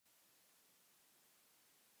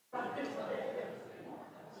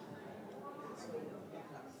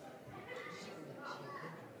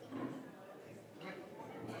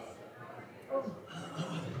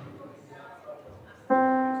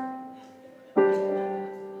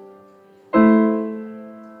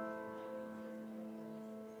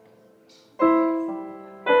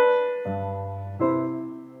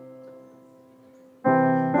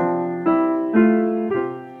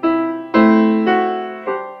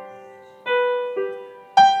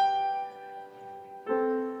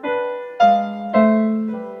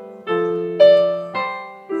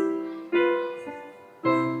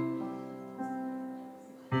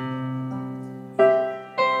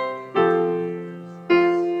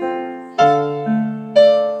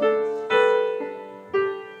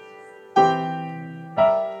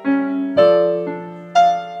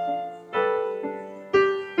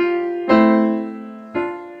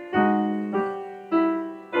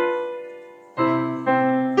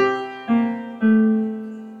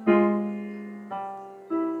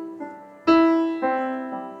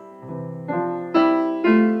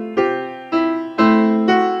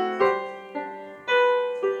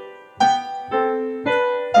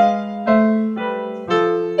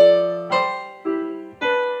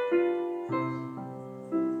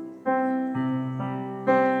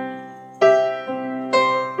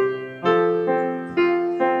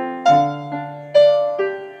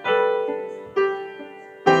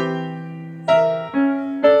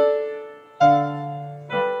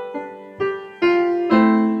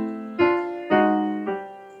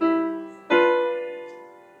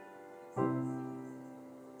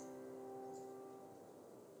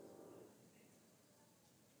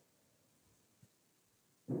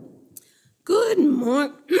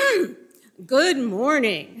Good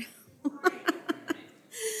morning.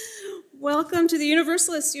 Welcome to the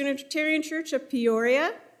Universalist Unitarian Church of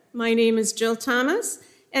Peoria. My name is Jill Thomas,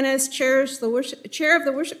 and as chair of the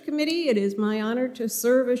worship committee, it is my honor to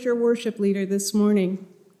serve as your worship leader this morning.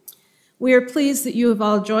 We are pleased that you have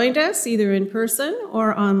all joined us, either in person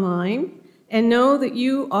or online, and know that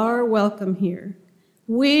you are welcome here.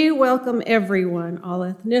 We welcome everyone, all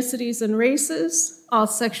ethnicities and races, all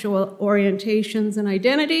sexual orientations and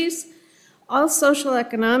identities, all social and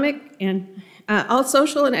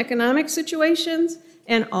economic situations,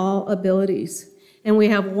 and all abilities. And we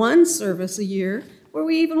have one service a year where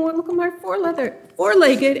we even welcome our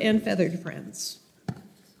four-legged and feathered friends.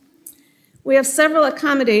 We have several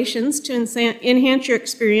accommodations to enhance your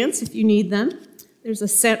experience if you need them. There's a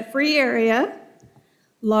scent-free area,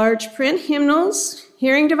 large print hymnals,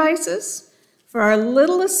 hearing devices. For our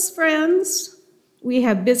littlest friends, we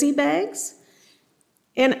have busy bags.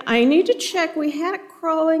 And I need to check, we had a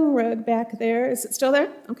crawling rug back there. Is it still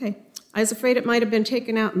there? Okay. I was afraid it might have been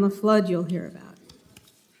taken out in the flood you'll hear about.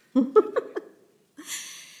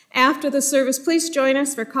 After the service, please join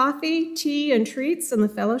us for coffee, tea, and treats in the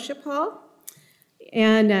fellowship hall.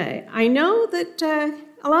 And I know that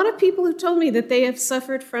a lot of people have told me that they have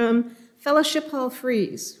suffered from fellowship hall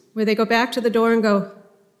freeze, where they go back to the door and go,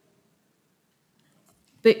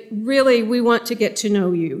 but really, we want to get to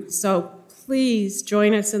know you, so please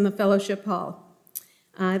join us in the fellowship hall.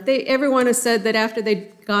 Everyone has said that after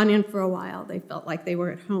they'd gone in for a while, they felt like they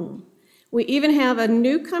were at home. We even have a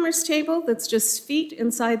newcomer's table that's just feet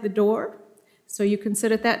inside the door, so you can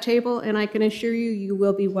sit at that table, and I can assure you, you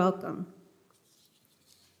will be welcome.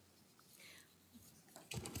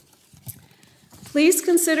 Please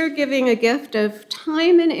consider giving a gift of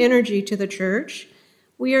time and energy to the church.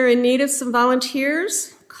 We are in need of some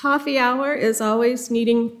volunteers. Coffee hour is always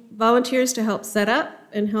needing volunteers to help set up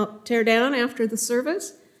and help tear down after the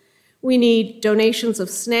service. We need donations of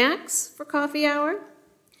snacks for coffee hour.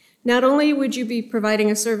 Not only would you be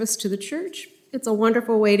providing a service to the church, it's a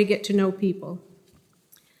wonderful way to get to know people.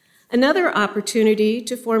 Another opportunity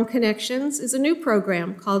to form connections is a new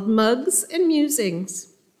program called Mugs and Musings.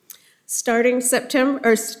 Starting February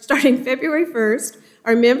 1st,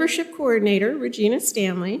 our membership coordinator, Regina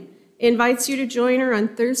Stanley, invites you to join her on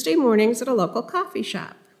Thursday mornings at a local coffee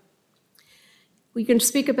shop. We can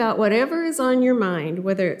speak about whatever is on your mind,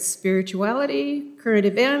 whether it's spirituality, current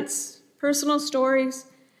events, personal stories,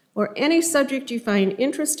 or any subject you find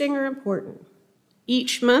interesting or important.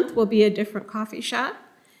 Each month will be a different coffee shop,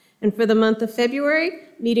 and for the month of February,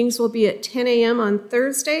 meetings will be at 10 a.m. on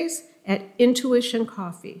Thursdays at Intuition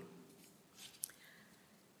Coffee.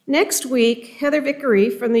 Next week, Heather Vickery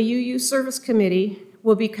from the UU Service Committee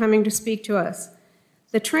will be coming to speak to us.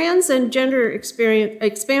 The trans and gender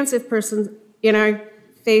expansive persons in our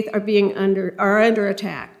faith are under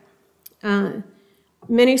attack.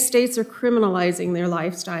 Many states are criminalizing their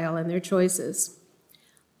lifestyle and their choices.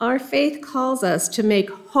 Our faith calls us to make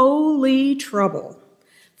holy trouble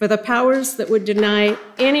for the powers that would deny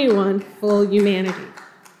anyone full humanity.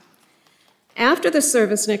 After the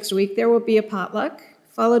service next week, there will be a potluck,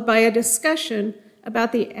 followed by a discussion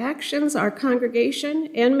about the actions our congregation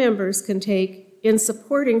and members can take in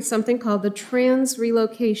supporting something called the Trans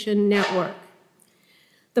Relocation Network.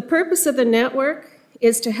 The purpose of the network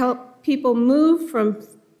is to help people move from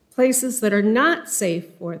places that are not safe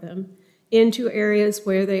for them into areas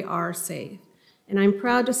where they are safe. And I'm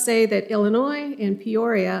proud to say that Illinois and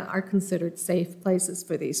Peoria are considered safe places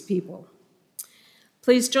for these people.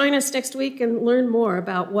 Please join us next week and learn more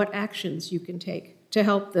about what actions you can take to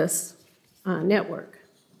help this network.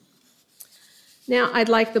 Now, I'd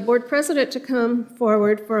like the board president to come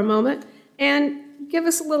forward for a moment and give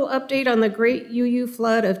us a little update on the great UU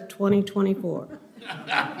flood of 2024.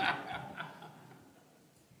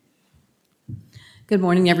 Good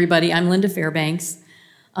morning, everybody. I'm Linda Fairbanks.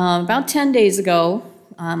 About 10 days ago,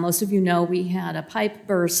 most of you know, we had a pipe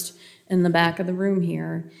burst in the back of the room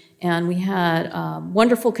here, and we had a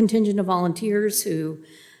wonderful contingent of volunteers who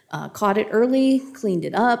caught it early, cleaned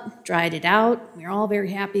it up, dried it out. We're all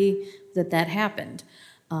very happy that that happened.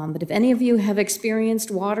 But if any of you have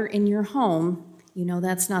experienced water in your home, you know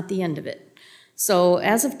that's not the end of it. So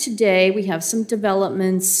as of today, we have some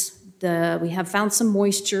developments. We have found some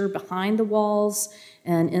moisture behind the walls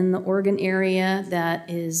and in the organ area that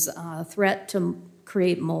is a threat to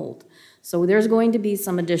create mold. So there's going to be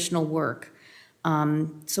some additional work.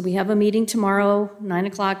 So we have a meeting tomorrow, 9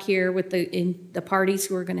 o'clock here with the parties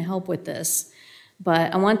who are going to help with this.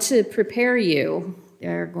 But I want to prepare you.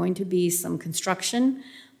 There are going to be some construction.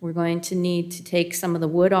 We're going to need to take some of the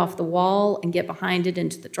wood off the wall and get behind it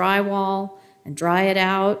into the drywall, and dry it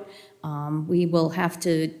out. We will have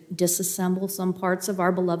to disassemble some parts of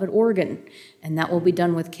our beloved organ, and that will be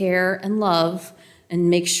done with care and love and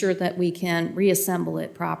make sure that we can reassemble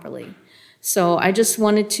it properly. So I just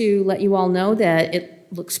wanted to let you all know that it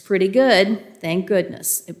looks pretty good, thank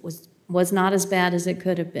goodness. It was not as bad as it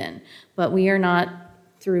could have been, but we are not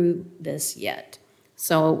through this yet.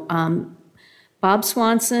 So Bob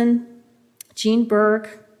Swanson, Jean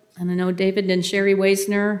Burke, and I know David and Sherry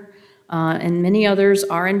Weisner, and many others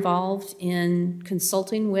are involved in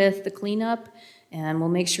consulting with the cleanup, and we'll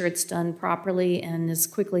make sure it's done properly and as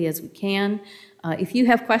quickly as we can. If you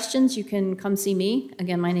have questions, you can come see me.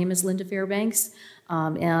 Again, my name is Linda Fairbanks,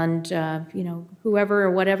 and you know, whoever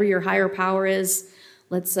or whatever your higher power is,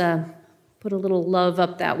 let's put a little love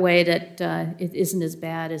up that way that it isn't as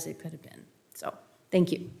bad as it could have been. So,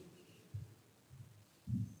 thank you.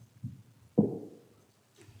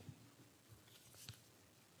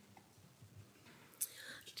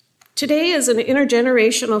 Today is an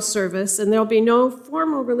intergenerational service, and there'll be no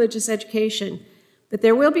formal religious education, but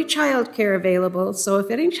there will be childcare available. So if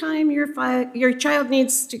any time your child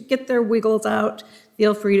needs to get their wiggles out,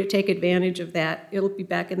 feel free to take advantage of that. It'll be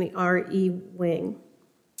back in the RE wing.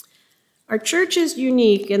 Our church is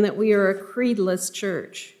unique in that we are a creedless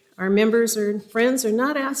church. Our members and friends are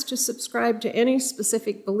not asked to subscribe to any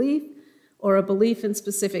specific belief or a belief in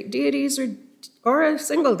specific deities or a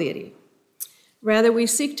single deity. Rather, we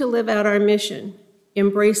seek to live out our mission,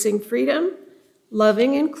 embracing freedom,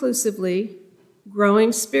 loving inclusively,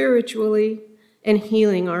 growing spiritually, and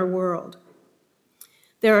healing our world.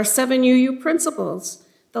 There are 7 UU principles,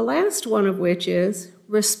 the last one of which is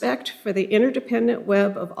respect for the interdependent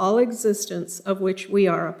web of all existence of which we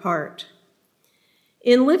are a part.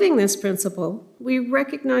 In living this principle, we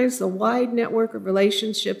recognize the wide network of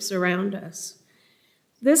relationships around us.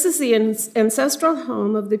 This is the ancestral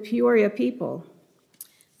home of the Peoria people.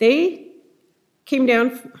 They came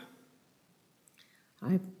down,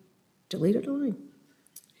 I've deleted a line.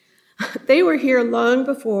 They were here long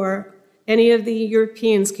before any of the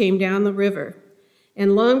Europeans came down the river,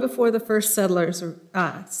 and long before the first settlers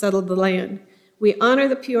settled the land. We honor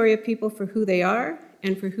the Peoria people for who they are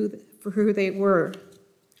and for who they were.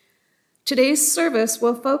 Today's service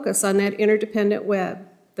will focus on that interdependent web,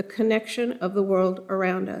 the connection of the world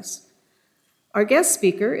around us. Our guest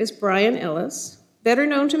speaker is Brian Ellis, better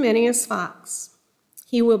known to many as Fox.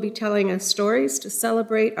 He will be telling us stories to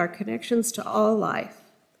celebrate our connections to all life.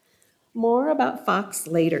 More about Fox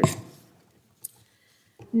later.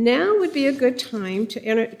 Now would be a good time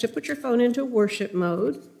to put your phone into worship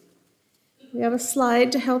mode. We have a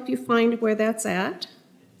slide to help you find where that's at.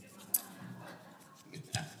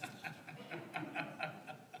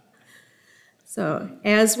 So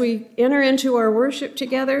as we enter into our worship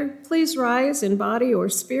together, please rise in body or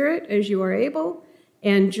spirit as you are able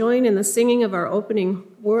and join in the singing of our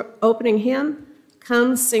opening hymn,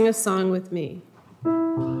 Come Sing a Song with Me.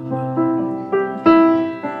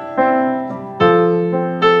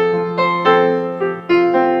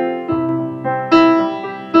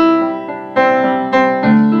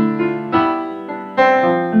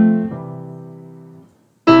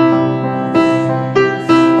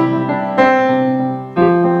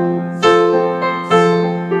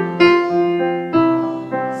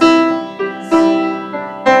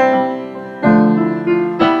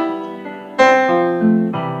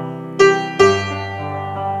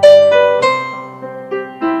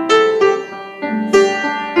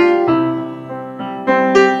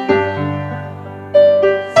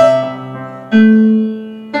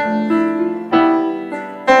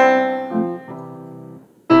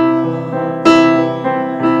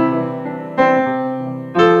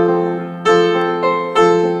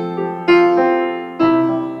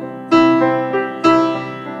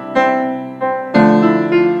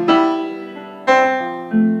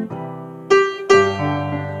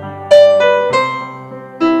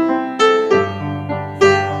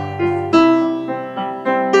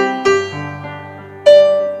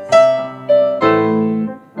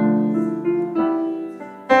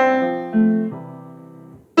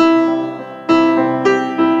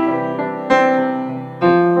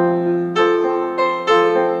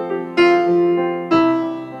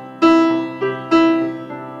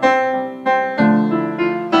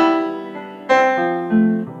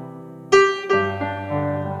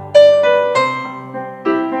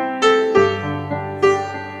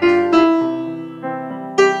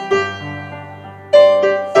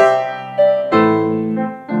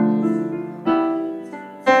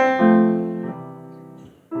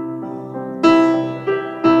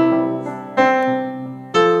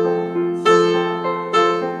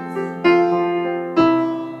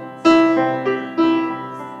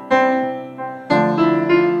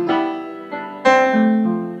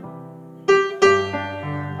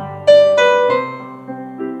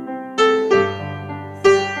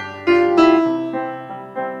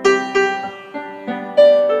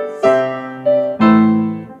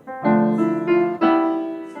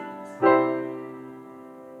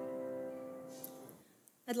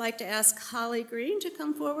 like to ask Holly Green to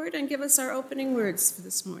come forward and give us our opening words for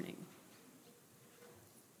this morning.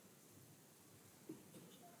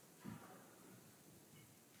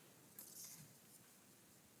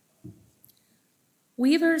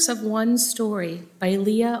 Weavers of One Story by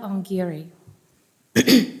Leah Ongiri.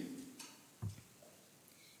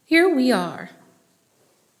 Here we are,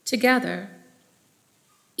 together,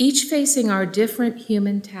 each facing our different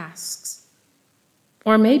human tasks,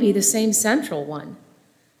 or maybe the same central one,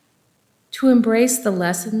 to embrace the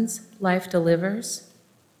lessons life delivers,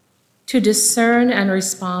 to discern and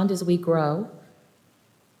respond as we grow,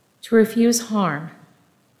 to refuse harm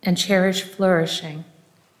and cherish flourishing.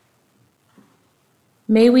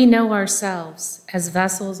 May we know ourselves as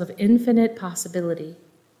vessels of infinite possibility,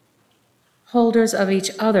 holders of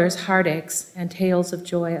each other's heartaches and tales of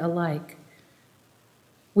joy alike,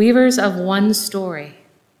 weavers of one story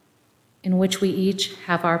in which we each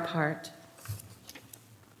have our part.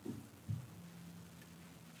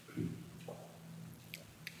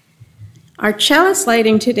 Our chalice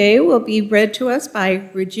lighting today will be read to us by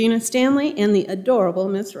Regina Stanley and the adorable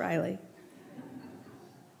Miss Riley.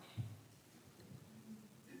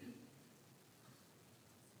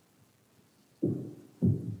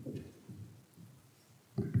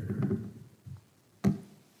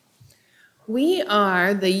 We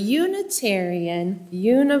are the Unitarian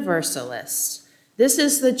Universalists. This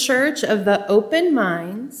is the church of the open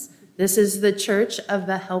minds. This is the church of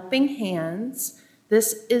the helping hands.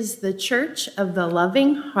 This is the church of the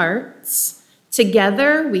loving hearts.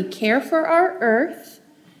 Together, we care for our earth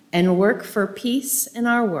and work for peace in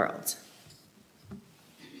our world.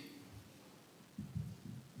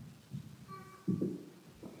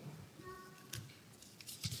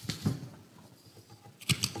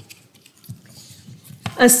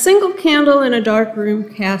 A single candle in a dark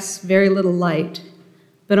room casts very little light,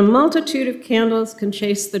 but a multitude of candles can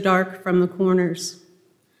chase the dark from the corners.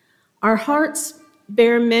 Our hearts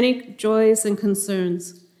bear many joys and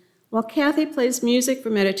concerns. While Kathy plays music for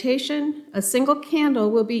meditation, a single candle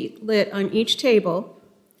will be lit on each table,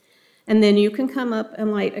 and then you can come up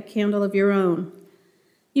and light a candle of your own.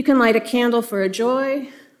 You can light a candle for a joy,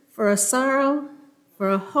 for a sorrow, for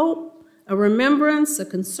a hope, a remembrance, a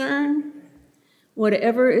concern,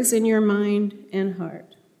 whatever is in your mind and heart.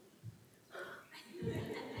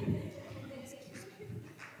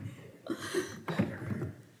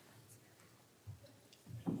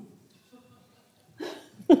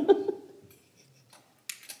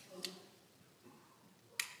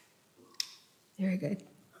 Very good.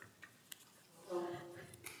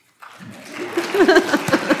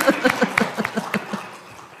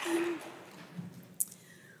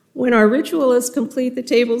 When our ritual is complete, the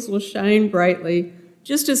tables will shine brightly.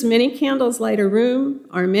 Just as many candles light a room,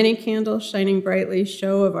 our many candles shining brightly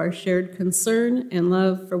show of our shared concern and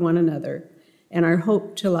love for one another, and our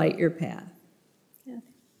hope to light your path.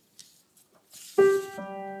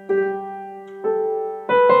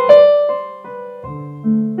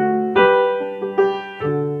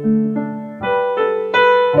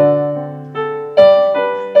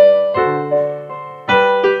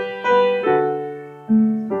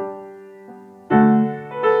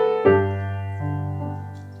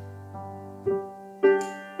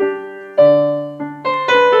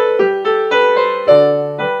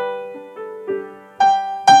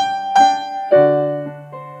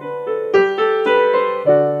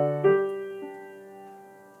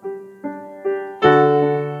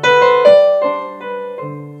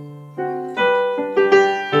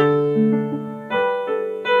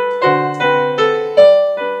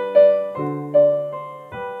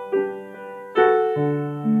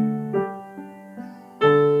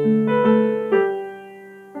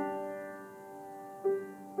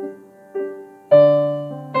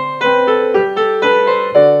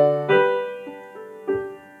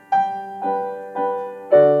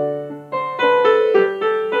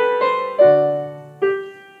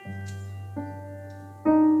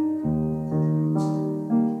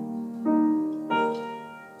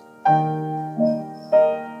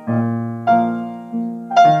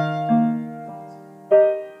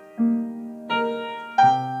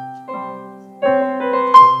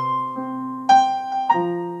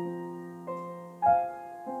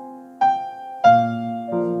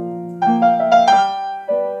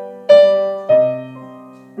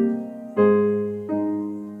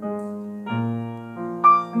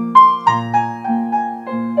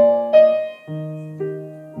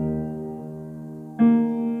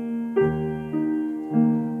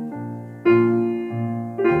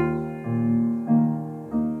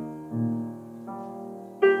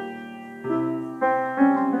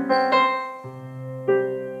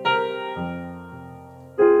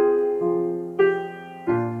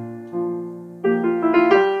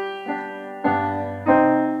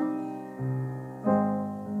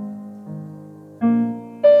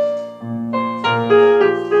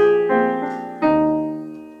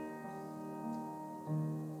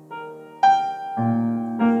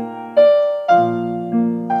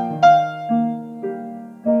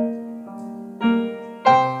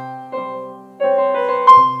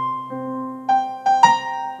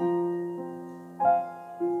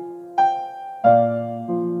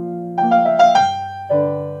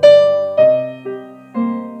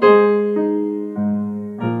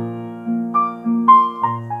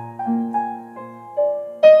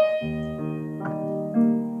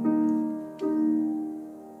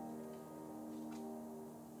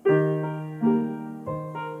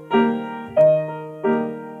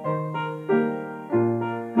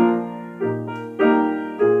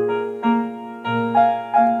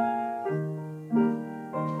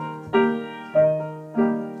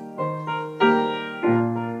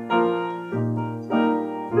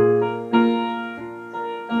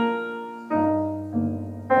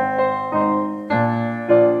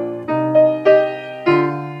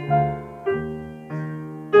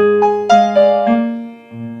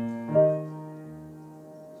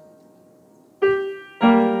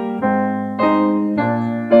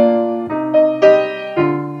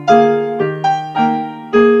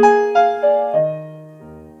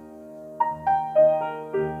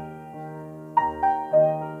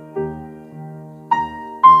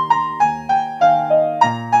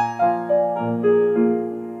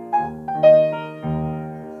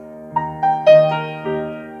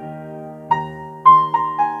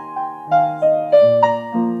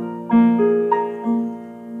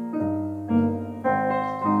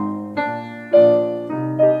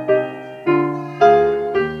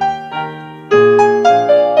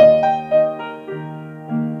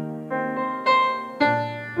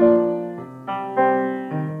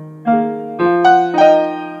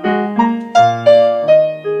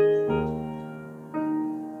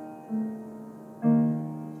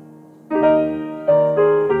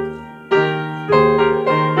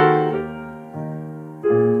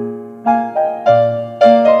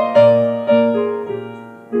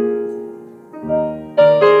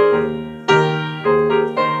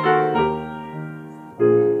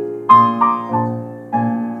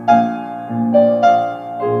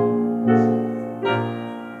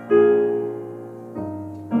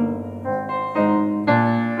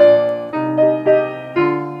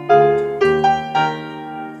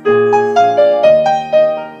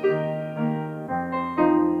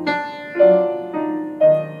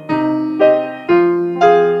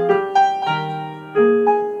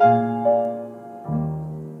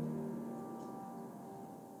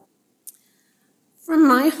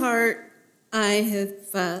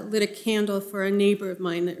 lit a candle for a neighbor of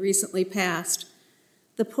mine that recently passed.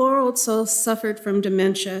 The poor old soul suffered from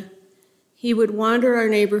dementia. He would wander our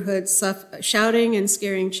neighborhoods shouting and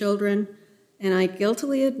scaring children, and I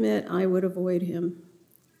guiltily admit I would avoid him.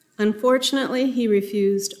 Unfortunately, he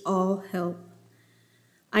refused all help.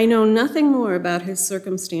 I know nothing more about his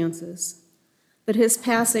circumstances, but his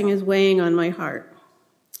passing is weighing on my heart.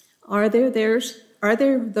 Are there those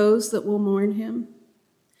that will mourn him?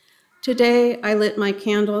 Today, I lit my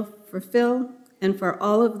candle for Phil and for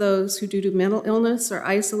all of those who, due to mental illness or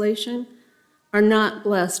isolation, are not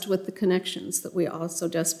blessed with the connections that we all so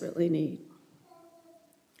desperately need.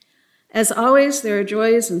 As always, there are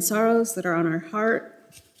joys and sorrows that are on our heart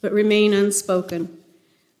but remain unspoken.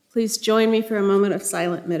 Please join me for a moment of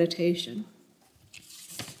silent meditation.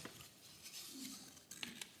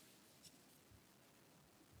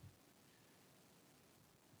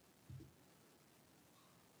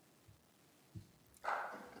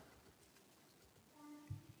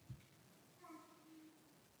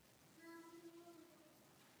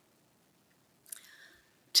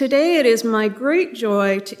 Today it is my great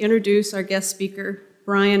joy to introduce our guest speaker,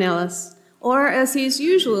 Brian Ellis, or as he's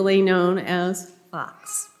usually known as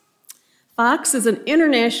Fox. Fox is an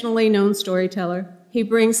internationally known storyteller. He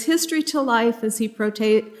brings history to life as he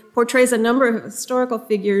portrays a number of historical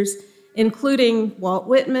figures, including Walt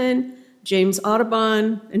Whitman, James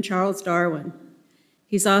Audubon, and Charles Darwin.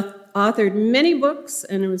 He's authored many books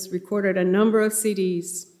and has recorded a number of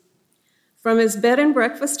CDs. From his bed and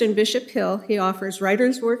breakfast in Bishop Hill, he offers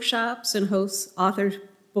writers' workshops and hosts author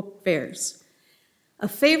book fairs. A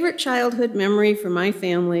favorite childhood memory for my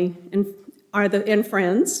family and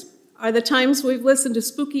friends are the times we've listened to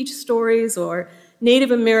spooky stories or Native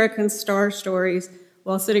American star stories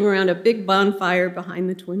while sitting around a big bonfire behind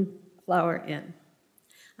the Twin Flower Inn.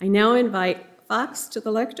 I now invite Fox to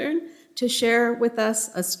the lectern to share with us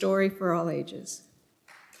a story for all ages.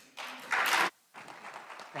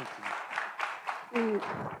 Thank you.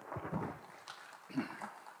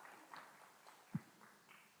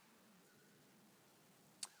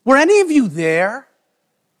 Were any of you there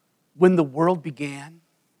when the world began?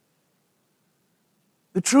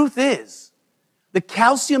 The truth is, the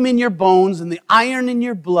calcium in your bones and the iron in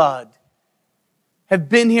your blood have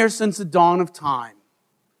been here since the dawn of time.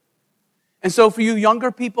 And so for you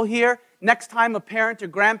younger people here, next time a parent or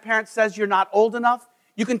grandparent says you're not old enough,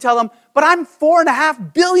 you can tell them, but I'm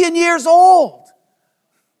 4.5 billion years old.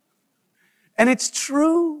 And it's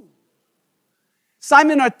true.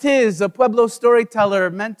 Simon Ortiz, a Pueblo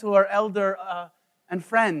storyteller, mentor, elder, and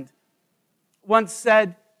friend, once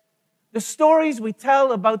said, the stories we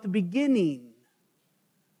tell about the beginning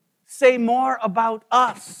say more about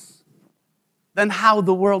us than how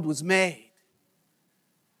the world was made.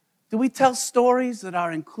 Do we tell stories that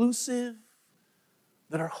are inclusive,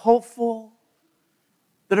 that are hopeful,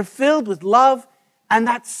 that are filled with love and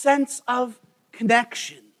that sense of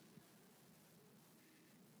connection?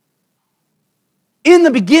 In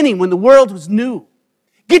the beginning, when the world was new,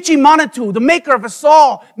 Gitche Manitou, the maker of us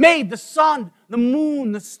all, made the sun, the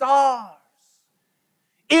moon, the stars.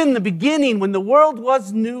 In the beginning, when the world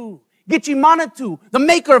was new, Gitche Manitou, the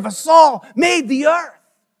maker of us all, made the earth,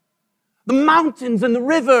 the mountains and the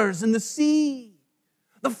rivers and the sea,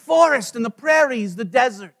 the forest and the prairies, the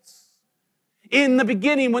deserts. In the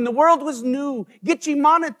beginning, when the world was new, Gitche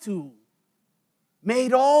Manitou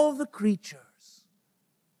made all the creatures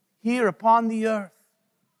here upon the earth.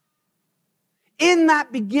 In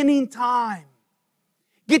that beginning time,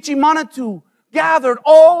 Gitche Manitou gathered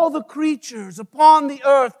all the creatures upon the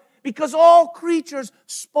earth because all creatures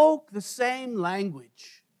spoke the same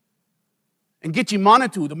language. And Gitche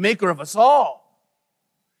Manitou, the maker of us all,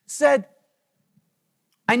 said,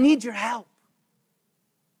 I need your help.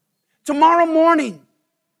 Tomorrow morning,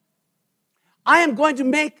 I am going to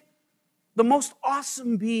make the most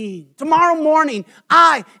awesome being. Tomorrow morning,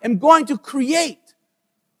 I am going to create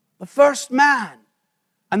the first man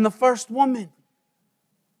and the first woman.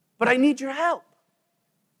 But I need your help.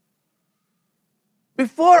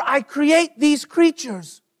 Before I create these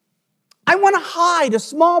creatures, I want to hide a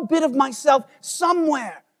small bit of myself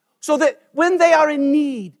somewhere so that when they are in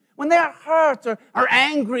need, when they are hurt or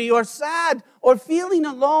angry or sad or feeling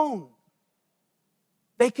alone,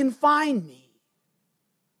 they can find me.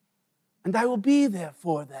 And I will be there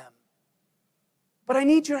for them. But I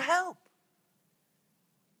need your help.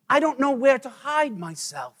 I don't know where to hide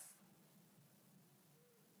myself.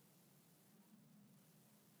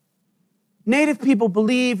 Native people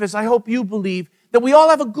believe, as I hope you believe, that we all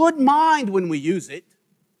have a good mind when we use it.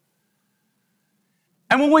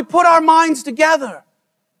 And when we put our minds together,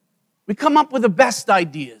 we come up with the best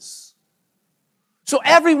ideas. So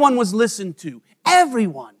everyone was listened to.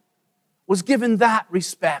 Everyone was given that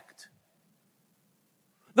respect.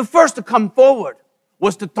 The first to come forward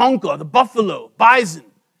was Tatonka, the buffalo, bison.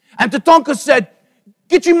 And Tatonka said,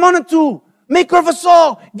 Gichimanatu, maker of us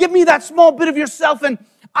all, give me that small bit of yourself and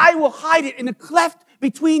I will hide it in a cleft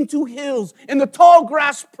between two hills in the tall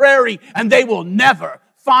grass prairie, and they will never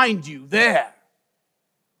find you there.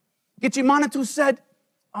 Gichimanatu said,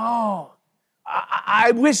 oh,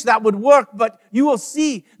 I wish that would work, but you will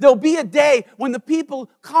see there'll be a day when the people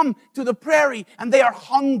come to the prairie and they are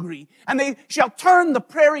hungry, and they shall turn the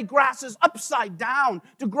prairie grasses upside down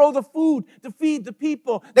to grow the food to feed the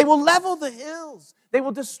people. They will level the hills. They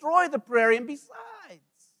will destroy the prairie. And besides,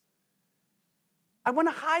 I want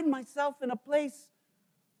to hide myself in a place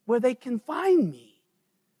where they can find me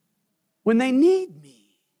when they need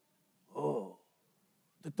me. Oh,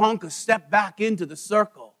 Tatonka stepped back into the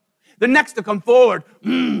circle. The next to come forward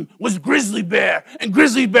was Grizzly Bear. And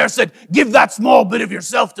Grizzly Bear said, give that small bit of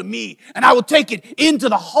yourself to me, and I will take it into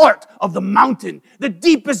the heart of the mountain, the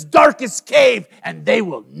deepest, darkest cave, and they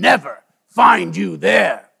will never find you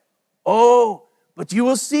there. Oh, but you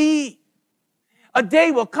will see. A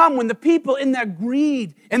day will come when the people in their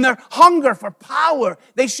greed, in their hunger for power,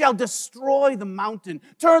 they shall destroy the mountain,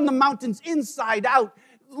 turn the mountains inside out,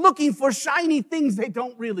 looking for shiny things they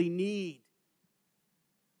don't really need.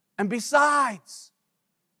 And besides,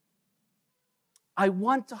 I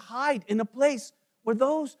want to hide in a place where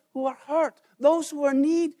those who are hurt, those who are in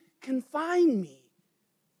need, can find me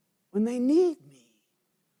when they need me.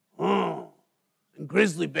 Oh. And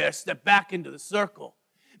Grizzly Bear stepped back into the circle.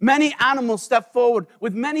 Many animals stepped forward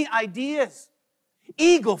with many ideas.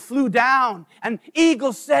 Eagle flew down, and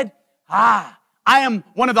Eagle said, I am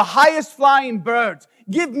one of the highest flying birds.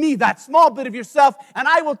 Give me that small bit of yourself, and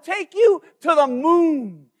I will take you to the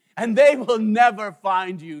moon. And they will never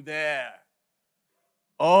find you there.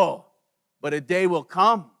 Oh, but a day will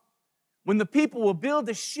come when the people will build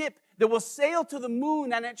a ship that will sail to the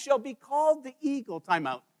moon, and it shall be called the Eagle. Time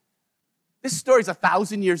out. This story is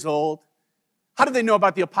 1,000 years old. How do they know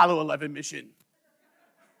about the Apollo 11 mission?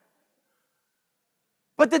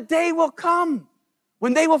 But the day will come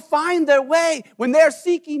when they will find their way, when they're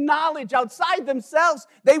seeking knowledge outside themselves.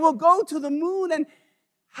 They will go to the moon. And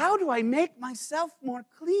how do I make myself more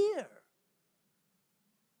clear?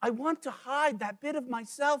 I want to hide that bit of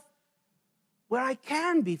myself where I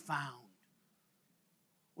can be found,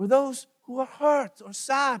 where those who are hurt or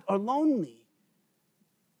sad or lonely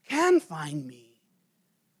can find me.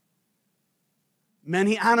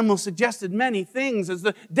 Many animals suggested many things. As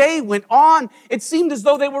the day went on, it seemed as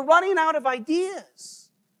though they were running out of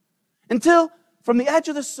ideas, until from the edge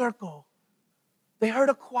of the circle, they heard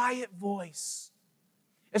a quiet voice,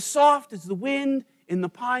 as soft as the wind in the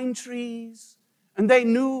pine trees, and they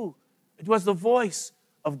knew it was the voice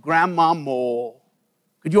of Grandma Mole.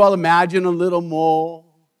 Could you all imagine a little mole?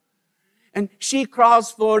 And she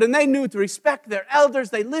crawls forward, and they knew to respect their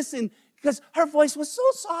elders. They listened because her voice was so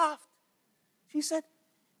soft. She said,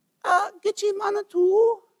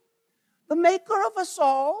 Gichimanatu, the maker of us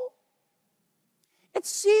all, it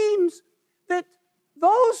seems that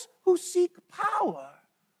those who seek power,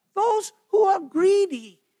 those who are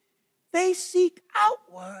greedy, they seek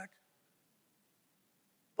outward.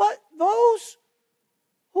 But those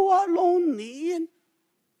who are lonely and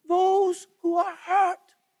those who are hurt,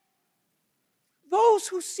 those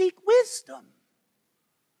who seek wisdom,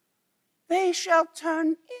 they shall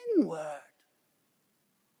turn inward.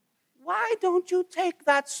 Why don't you take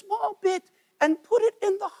that small bit and put it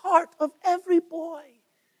in the heart of every boy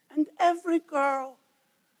and every girl,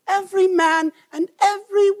 every man and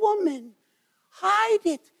every woman? Hide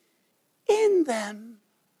it in them,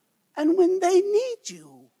 and when they need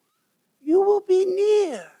you, you will be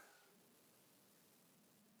near.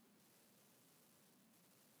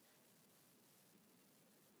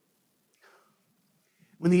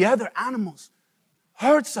 When the other animals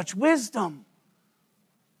heard such wisdom,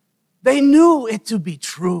 they knew it to be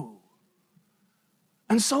true.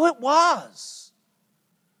 And so it was.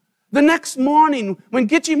 The next morning, when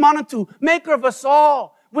Gichimanatu, maker of us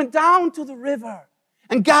all, went down to the river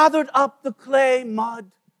and gathered up the clay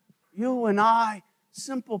mud, you and I,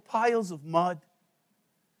 simple piles of mud,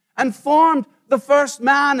 and formed the first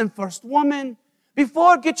man and first woman,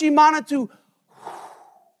 before Gichimanatu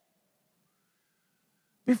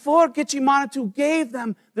gave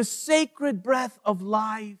them the sacred breath of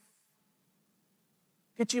life,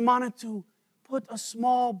 Gichimanatu put a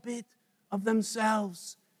small bit of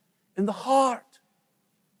themselves in the heart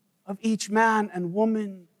of each man and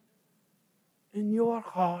woman, in your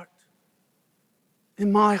heart,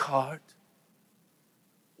 in my heart.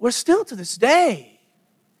 We're still to this day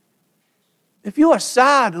If you are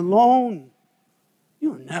sad, alone,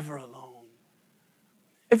 you are never alone.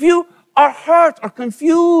 If you are hurt or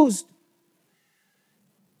confused,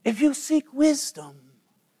 if you seek wisdom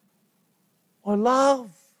or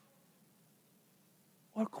love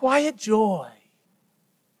or quiet joy,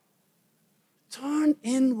 turn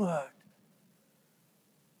inward,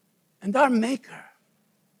 and our Maker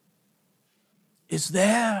is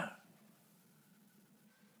there.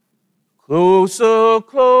 Closer,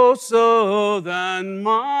 closer than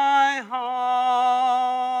my heart,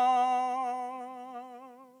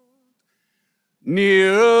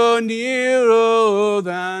 nearer, nearer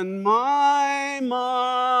than my mind,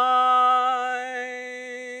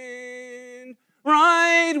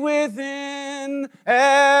 right within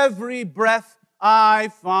every breath I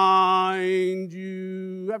find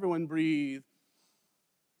you. Everyone breathe.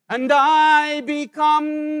 And I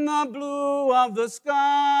become the blue of the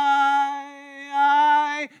sky.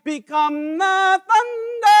 I become the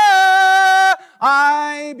thunder.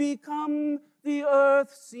 I become the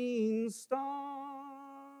earth-seen stars.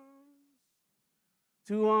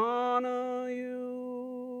 To honor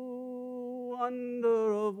you,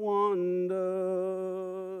 wonder of wonders.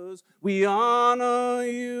 We honor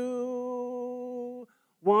you,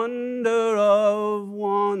 wonder of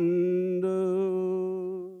wonders.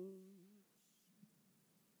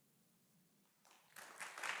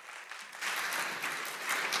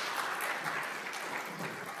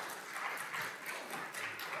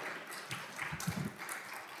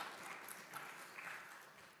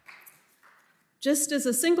 Just as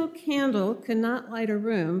a single candle cannot light a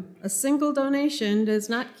room, a single donation does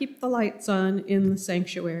not keep the lights on in the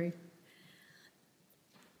sanctuary.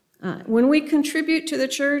 When we contribute to the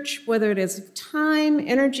church, whether it is time,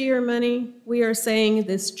 energy, or money, we are saying,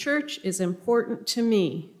 this church is important to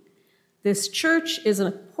me. This church is an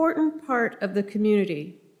important part of the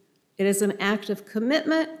community. It is an act of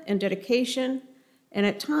commitment and dedication, and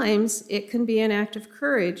at times it can be an act of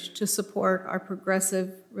courage to support our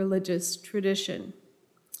progressive religious tradition.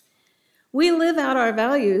 We live out our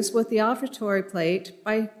values with the offertory plate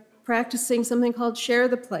by practicing something called share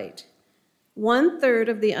the plate. 1/3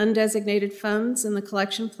 of the undesignated funds in the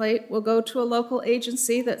collection plate will go to a local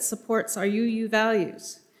agency that supports our UU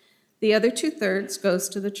values. The other 2/3 goes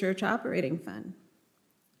to the church operating fund.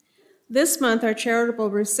 This month, our charitable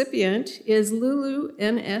recipient is Lulu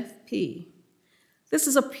NFP. This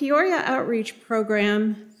is a Peoria outreach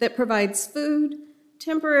program that provides food,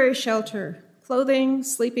 temporary shelter, clothing,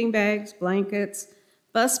 sleeping bags, blankets,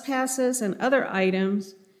 bus passes, and other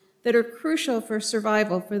items that are crucial for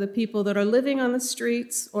survival for the people that are living on the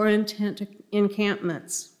streets or in tent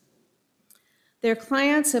encampments. Their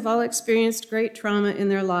clients have all experienced great trauma in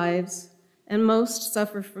their lives, and most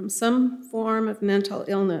suffer from some form of mental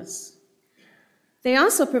illness. They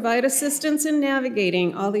also provide assistance in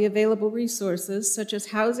navigating all the available resources, such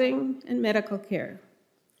as housing and medical care.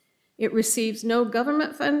 It receives no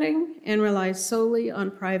government funding and relies solely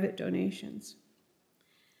on private donations.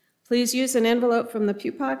 Please use an envelope from the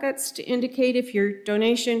pew pockets to indicate if your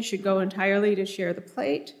donation should go entirely to share the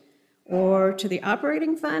plate, or to the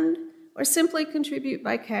operating fund, or simply contribute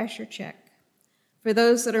by cash or check. For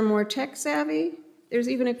those that are more tech savvy, there's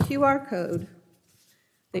even a QR code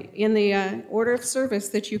in the order of service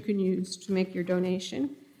that you can use to make your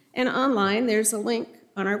donation. And online, there's a link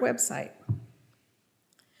on our website.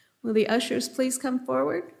 Will the ushers please come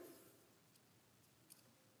forward?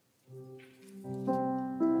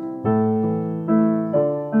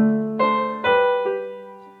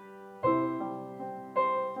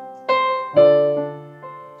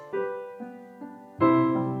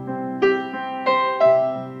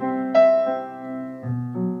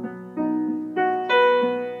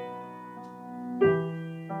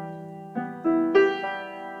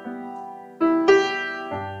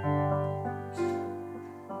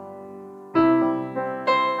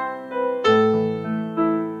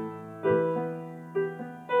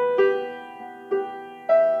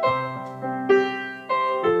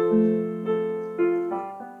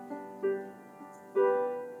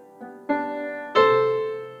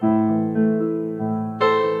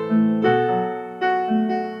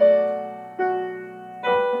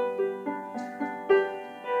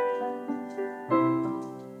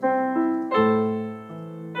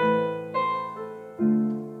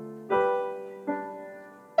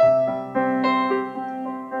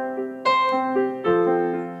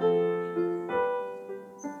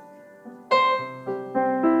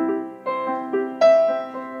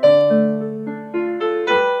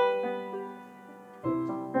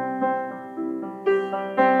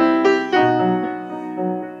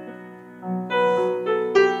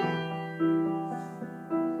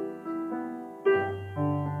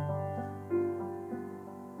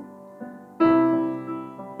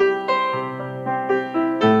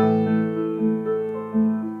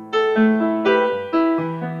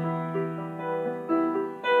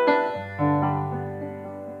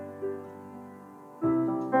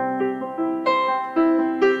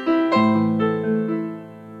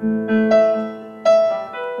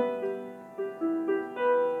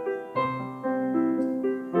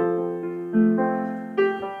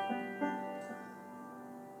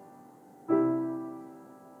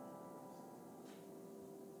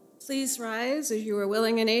 Please rise as you are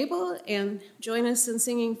willing and able and join us in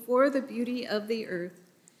singing For the Beauty of the Earth.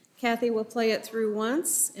 Kathy will play it through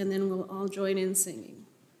once, and then we'll all join in singing.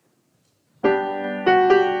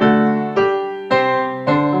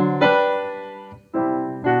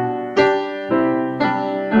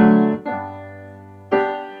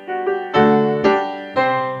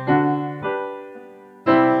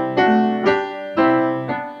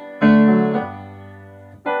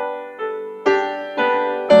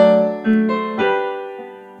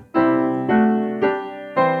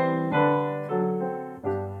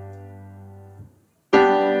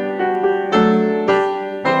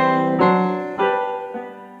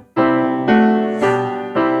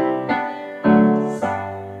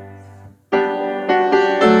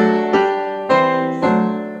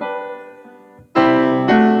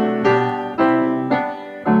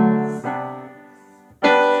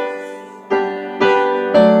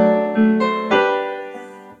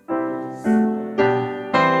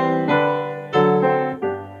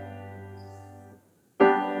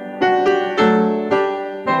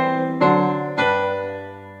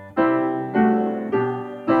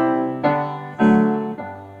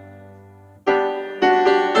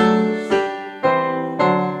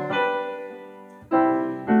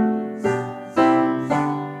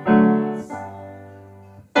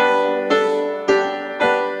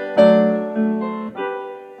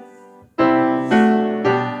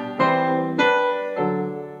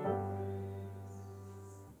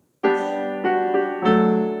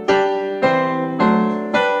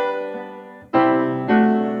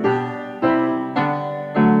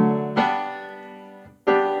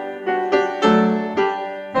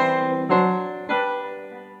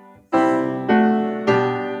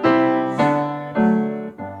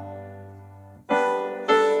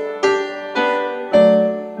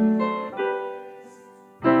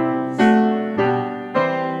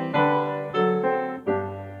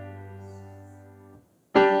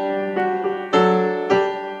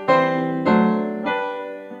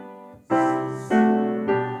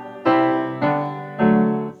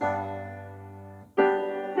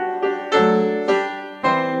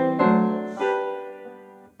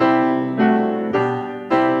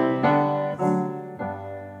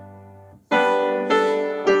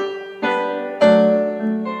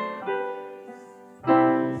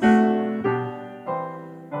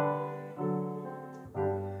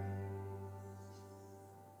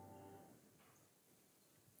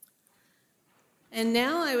 And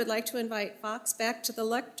now I would like to invite Fox back to the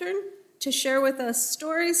lectern to share with us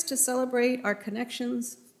stories to celebrate our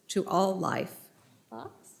connections to all life.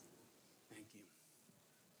 Fox? Thank you.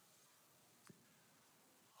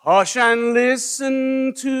 Hush and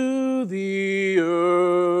listen to the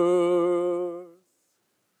earth,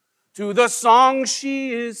 to the song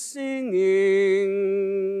she is singing,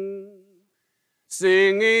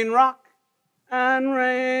 singing rock and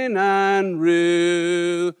rain and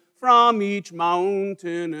rill from each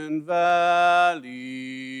mountain and valley,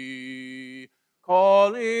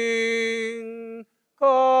 calling,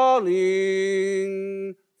 calling,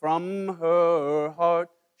 from her heart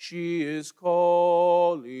she is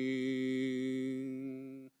calling.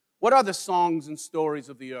 What are the songs and stories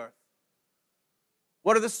of the earth?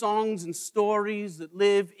 What are the songs and stories that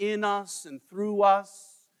live in us and through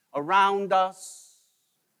us, around us?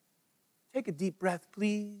 Take a deep breath,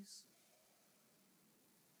 please.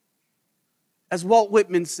 As Walt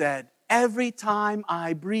Whitman said, every time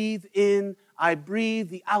I breathe in, I breathe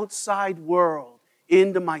the outside world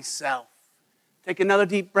into myself. Take another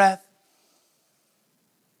deep breath.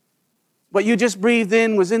 What you just breathed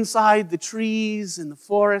in was inside the trees and the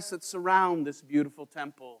forests that surround this beautiful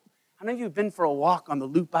temple. How many of you have been for a walk on the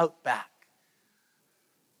loop out back?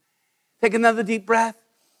 Take another deep breath.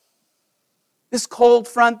 This cold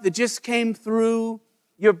front that just came through,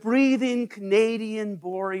 you're breathing Canadian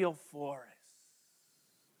boreal forest.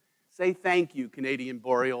 Say thank you, Canadian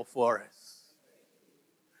boreal forest.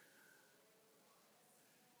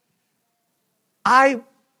 I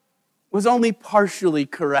was only partially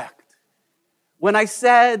correct when I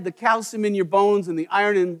said the calcium in your bones and the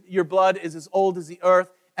iron in your blood is as old as the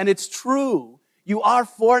earth, and it's true. You are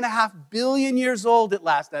 4.5 billion years old at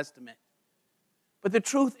last estimate. But the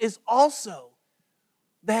truth is also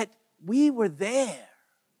that we were there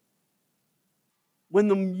when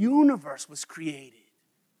the universe was created.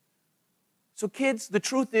 So kids, the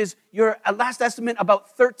truth is you're at last estimate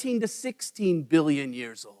about 13 to 16 billion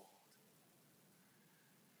years old.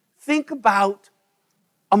 Think about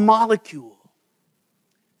a molecule.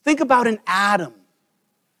 Think about an atom.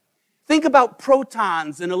 Think about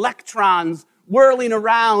protons and electrons whirling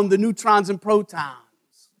around the neutrons and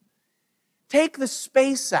protons. take the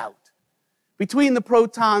space out between the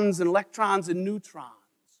protons and electrons and neutrons,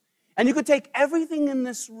 and you could take everything in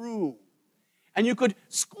this room and you could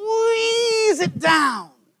squeeze it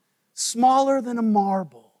down smaller than a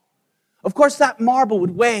marble. Of course, that marble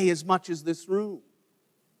would weigh as much as this room.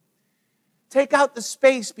 Take out the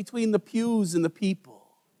space between the pews and the people,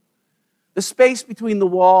 the space between the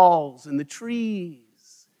walls and the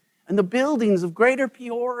trees and the buildings of Greater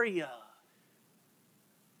Peoria.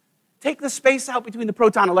 Take the space out between the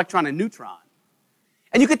proton, electron, and neutron,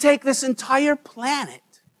 and you could take this entire planet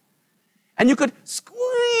and you could squeeze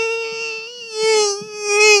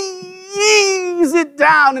it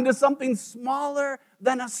down into something smaller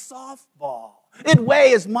than a softball. It'd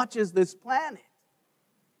weigh as much as this planet.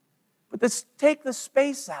 But take the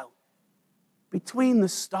space out between the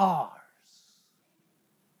stars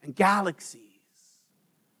and galaxies.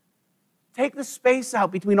 Take the space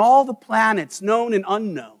out between all the planets, known and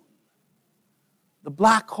unknown, the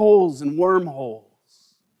black holes and wormholes.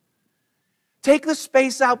 Take the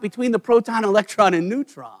space out between the proton, electron, and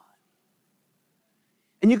neutron.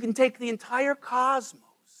 And you can take the entire cosmos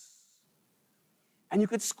and you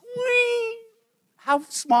could squeeze. How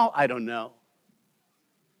small? I don't know.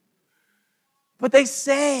 But they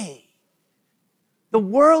say the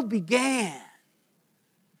world began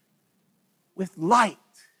with light.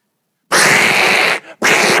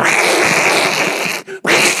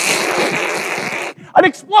 An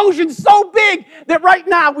explosion so big that right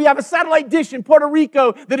now we have a satellite dish in Puerto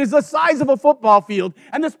Rico that is the size of a football field.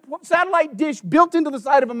 And this satellite dish built into the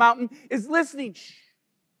side of a mountain is listening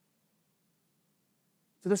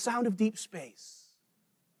to the sound of deep space.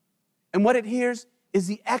 And what it hears is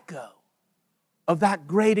the echo of that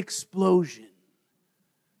great explosion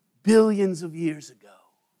billions of years ago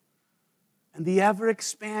and the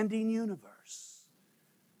ever-expanding universe.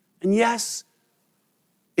 And yes,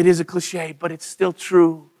 it is a cliche, but it's still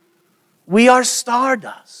true. We are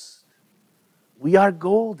stardust. We are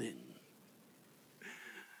golden.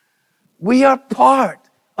 We are part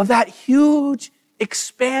of that huge,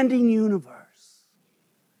 expanding universe.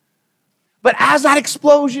 But as that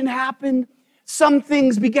explosion happened, some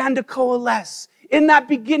things began to coalesce. In that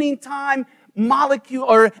beginning time,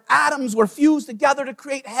 atoms were fused together to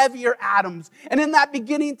create heavier atoms. And in that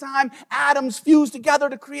beginning time, atoms fused together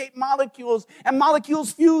to create molecules, and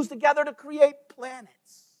molecules fused together to create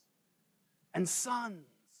planets and suns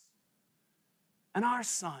and our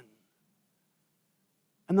sun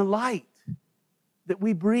and the light that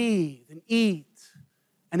we breathe and eat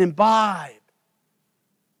and imbibe.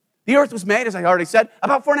 The earth was made, as I already said,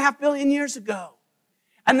 about 4.5 billion years ago.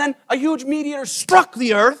 And then a huge meteor struck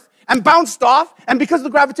the earth and bounced off, and because of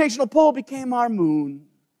the gravitational pull, became our moon.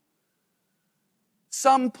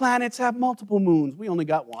 Some planets have multiple moons. We only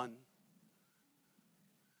got one.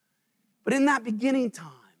 But in that beginning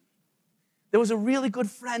time, there was a really good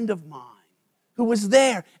friend of mine who was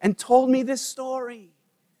there and told me this story.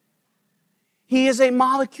 He is a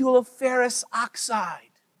molecule of ferrous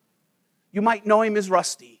oxide. You might know him as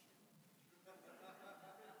Rusty.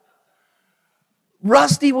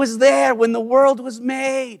 Rusty was there when the world was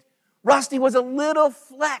made. Rusty was a little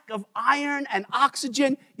fleck of iron and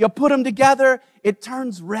oxygen. You put them together, it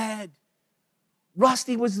turns red.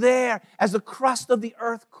 Rusty was there as the crust of the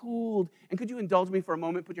earth cooled. And could you indulge me for a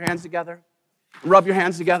moment? Put your hands together. Rub your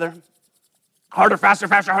hands together. Harder, faster,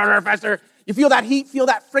 faster, harder, faster. You feel that heat, feel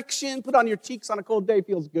that friction. Put on your cheeks on a cold day,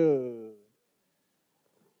 feels good.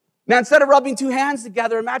 Now, instead of rubbing two hands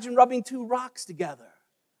together, imagine rubbing two rocks together.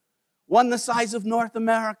 One the size of North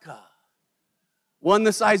America, one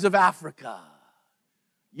the size of Africa,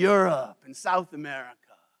 Europe, and South America.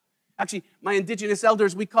 Actually, my indigenous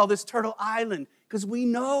elders, we call this Turtle Island because we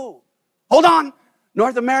know. Hold on,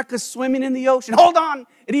 North America's swimming in the ocean. Hold on,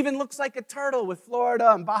 it even looks like a turtle with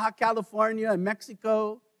Florida and Baja California and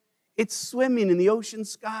Mexico. It's swimming in the ocean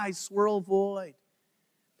sky, swirl void.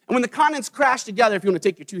 And when the continents crash together, if you want to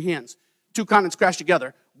take your two hands, two continents crash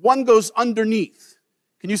together, one goes underneath.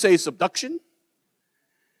 Can you say subduction?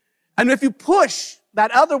 And if you push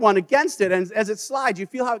that other one against it, and as it slides, you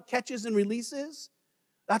feel how it catches and releases?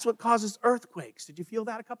 That's what causes earthquakes. Did you feel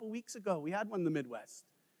that a couple weeks ago? We had one in the Midwest.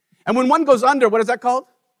 And when one goes under, what is that called?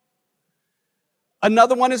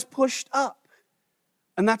 Another one is pushed up.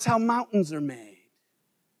 And that's how mountains are made.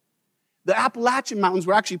 The Appalachian Mountains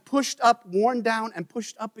were actually pushed up, worn down, and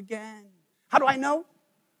pushed up again. How do I know?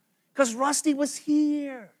 Because Rusty was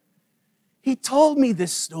here. He told me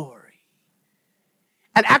this story.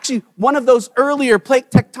 And actually, one of those earlier plate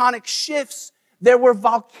tectonic shifts, there were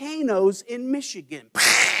volcanoes in Michigan.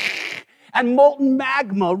 And molten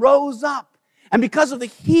magma rose up. And because of the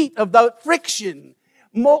heat of the friction,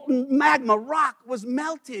 molten magma rock was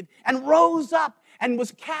melted and rose up and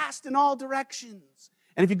was cast in all directions.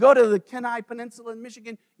 And if you go to the Kenai Peninsula in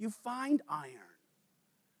Michigan, you find iron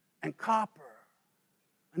and copper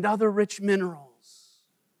and other rich minerals.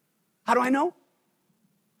 How do I know?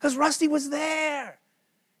 Because Rusty was there.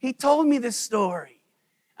 He told me this story.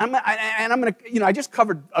 And I'm going to, I just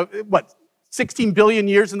covered, 16 billion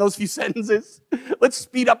years in those few sentences? Let's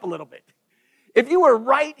speed up a little bit. If you were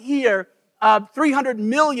right here 300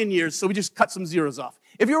 million years, so we just cut some zeros off.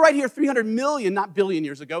 If you were right here 300 million, not billion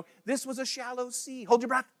years ago, this was a shallow sea. Hold your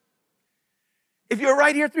breath. If you were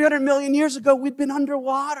right here 300 million years ago, we'd been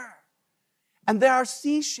underwater. And there are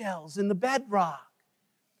seashells in the bedrock,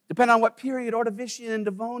 depending on what period, Ordovician and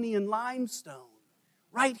Devonian limestone,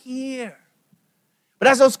 right here. But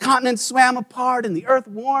as those continents swam apart and the earth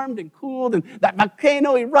warmed and cooled and that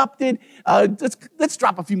volcano erupted, let's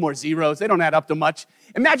drop a few more zeros. They don't add up to much.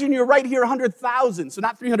 Imagine you're right here 100,000, so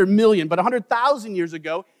not 300 million, but 100,000 years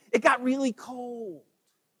ago. It got really cold.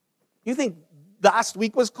 You think last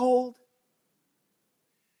week was cold?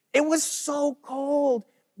 It was so cold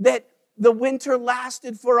that the winter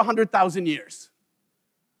lasted for 100,000 years.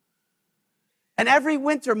 And every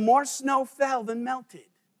winter, more snow fell than melted.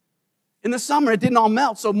 In the summer, it didn't all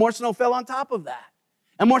melt, so more snow fell on top of that.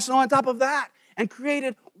 And more snow on top of that. And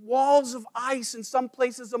created walls of ice in some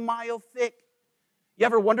places a mile thick. You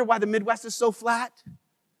ever wonder why the Midwest is so flat?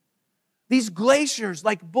 These glaciers,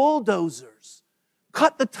 like bulldozers,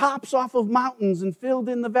 cut the tops off of mountains and filled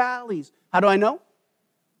in the valleys. How do I know?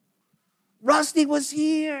 Rusty was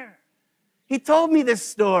here. He told me this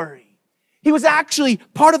story. He was actually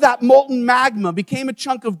part of that molten magma, became a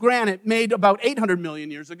chunk of granite made about 800 million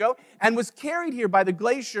years ago, and was carried here by the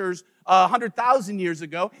glaciers 100,000 years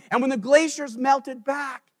ago. And when the glaciers melted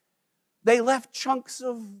back, they left chunks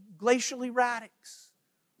of glacial erratics,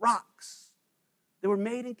 rocks. They were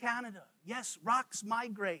made in Canada. Yes, rocks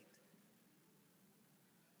migrate.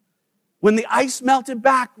 When the ice melted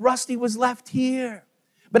back, Rusty was left here.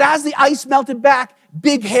 But as the ice melted back,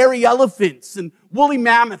 big hairy elephants and woolly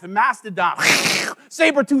mammoth and mastodon,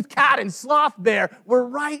 saber-toothed cat and sloth bear were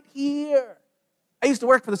right here. I used to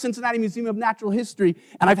work for the Cincinnati Museum of Natural History,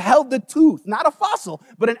 and I've held the tooth, not a fossil,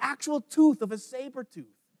 but an actual tooth of a saber-tooth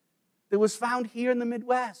that was found here in the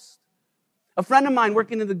Midwest. A friend of mine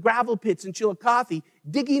working in the gravel pits in Chillicothe,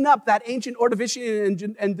 digging up that ancient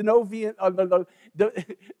Ordovician and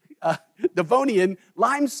Devonian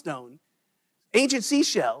limestone, ancient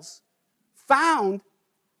seashells, found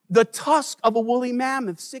the tusk of a woolly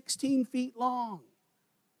mammoth 16 feet long,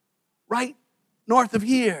 right north of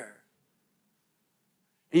here.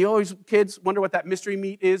 And you always, kids, wonder what that mystery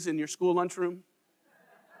meat is in your school lunchroom?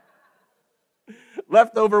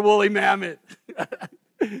 Leftover woolly mammoth.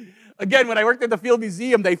 Again, when I worked at the Field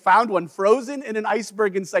Museum, they found one frozen in an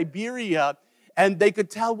iceberg in Siberia, and they could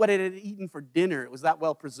tell what it had eaten for dinner. It was that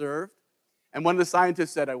well preserved. And one of the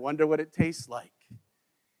scientists said, I wonder what it tastes like.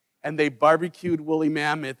 And they barbecued woolly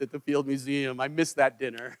mammoth at the Field Museum. I missed that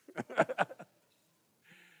dinner.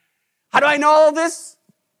 How do I know all this?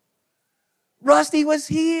 Rusty was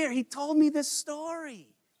here. He told me this story.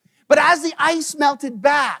 But as the ice melted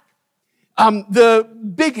back, the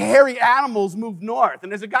big hairy animals moved north.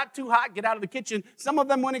 And as it got too hot, get out of the kitchen, some of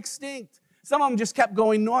them went extinct. Some of them just kept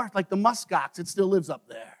going north, like the muskox. It still lives up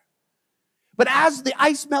there. But as the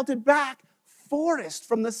ice melted back, forest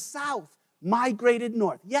from the south migrated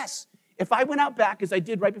north. Yes, if I went out back, as I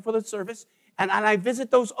did right before the service, and I visit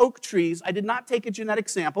those oak trees, I did not take a genetic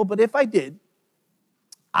sample, but if I did,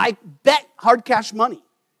 I bet hard cash money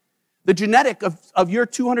the genetic of your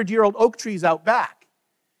 200-year-old oak trees out back,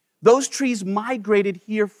 those trees migrated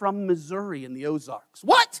here from Missouri in the Ozarks.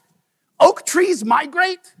 What? Oak trees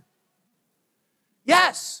migrate?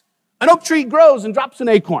 Yes. An oak tree grows and drops an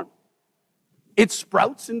acorn. It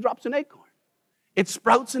sprouts and drops an acorn. It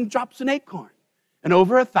sprouts and drops an acorn. And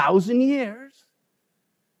over 1,000 years,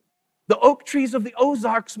 the oak trees of the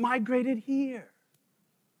Ozarks migrated here.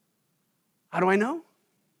 How do I know?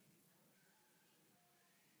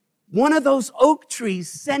 One of those oak trees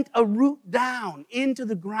sent a root down into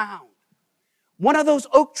the ground. One of those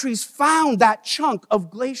oak trees found that chunk of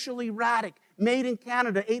glacial erratic made in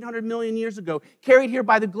Canada 800 million years ago, carried here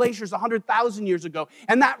by the glaciers 100,000 years ago.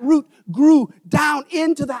 And that root grew down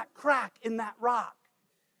into that crack in that rock.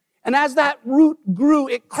 And as that root grew,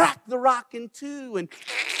 it cracked the rock in two and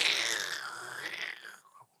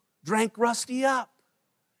drank Rusty up.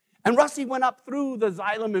 And Rusty went up through the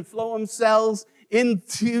xylem and phloem cells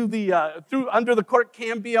into the, through under the cork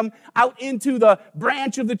cambium, out into the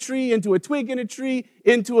branch of the tree, into a twig in a tree,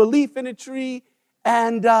 into a leaf in a tree,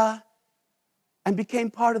 and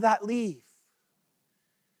became part of that leaf.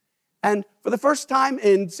 And for the first time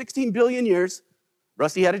in 16 billion years,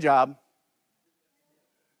 Rusty had a job.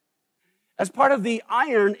 As part of the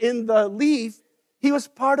iron in the leaf, he was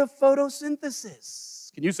part of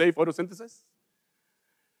photosynthesis. Can you say photosynthesis?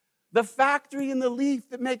 The factory in the leaf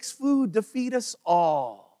that makes food to feed us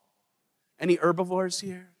all. Any herbivores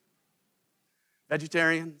here?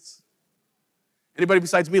 Vegetarians? Anybody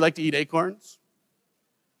besides me like to eat acorns?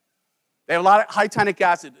 They have a lot of high tannic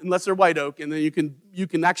acid, unless they're white oak, and then you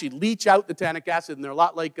can actually leach out the tannic acid, and they're a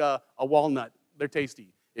lot like a walnut. They're tasty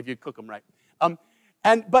if you cook them right.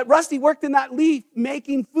 But Rusty worked in that leaf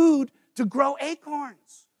making food to grow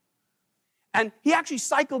acorns. And he actually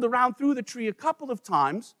cycled around through the tree a couple of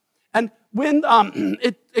times. And when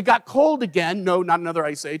it got cold again, no, not another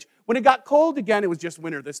ice age. When it got cold again, it was just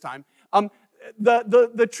winter this time,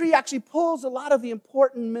 the tree actually pulls a lot of the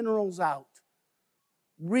important minerals out.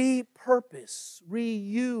 Repurpose,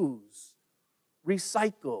 reuse,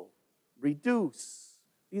 recycle, reduce.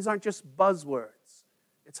 These aren't just buzzwords.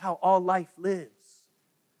 It's how all life lives.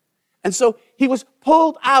 And so he was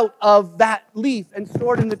pulled out of that leaf and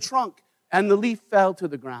stored in the trunk, and the leaf fell to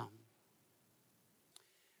the ground.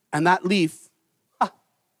 And that leaf, I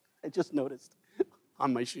just noticed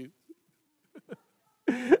on my shoe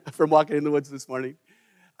from walking in the woods this morning,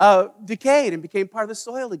 decayed and became part of the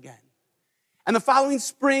soil again. And the following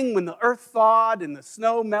spring, when the earth thawed and the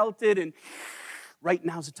snow melted, and right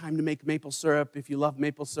now's the time to make maple syrup if you love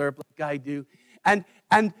maple syrup like I do. And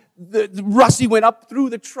the Rusty went up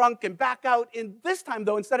through the trunk and back out. And this time,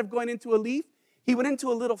 though, instead of going into a leaf, he went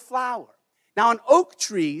into a little flower. Now, on oak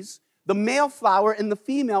trees, the male flower and the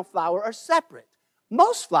female flower are separate.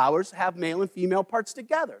 Most flowers have male and female parts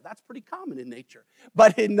together. That's pretty common in nature.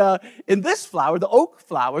 But in this flower, the oak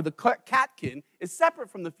flower, the catkin, is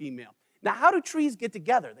separate from the female. Now, how do trees get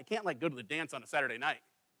together? They can't, go to the dance on a Saturday night.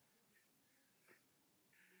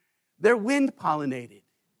 They're wind-pollinated.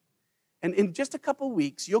 And in just a couple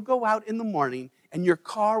weeks, you'll go out in the morning, and your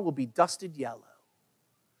car will be dusted yellow.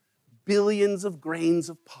 Billions of grains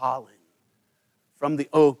of pollen from the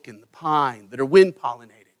oak and the pine that are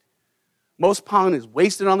wind-pollinated. Most pollen is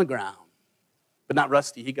wasted on the ground, but not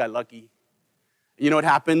Rusty. He got lucky. You know what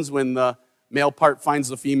happens when the male part finds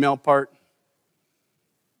the female part?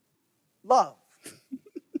 Love.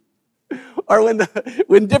 Or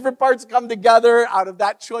when different parts come together out of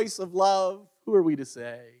that choice of love, who are we to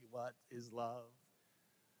say what is love?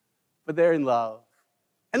 But they're in love.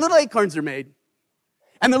 And little acorns are made.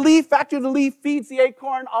 And the leaf, factory of the leaf, feeds the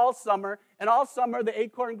acorn all summer. And all summer, the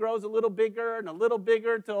acorn grows a little bigger and a little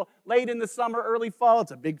bigger till late in the summer, early fall.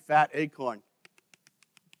 It's a big, fat acorn.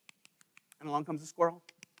 And along comes the squirrel.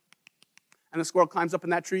 And the squirrel climbs up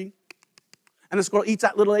in that tree. And the squirrel eats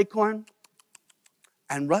that little acorn.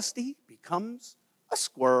 And Rusty becomes a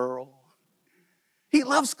squirrel. He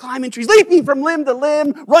loves climbing trees, leaping from limb to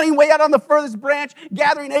limb, running way out on the furthest branch,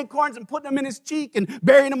 gathering acorns and putting them in his cheek and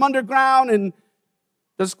burying them underground. And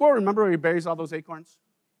does the squirrel remember where he buries all those acorns?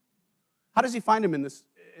 How does he find them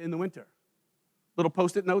in the winter? Little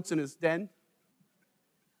Post-it notes in his den?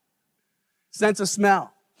 Sense of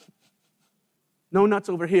smell. No nuts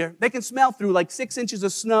over here. They can smell through 6 inches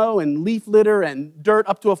of snow and leaf litter and dirt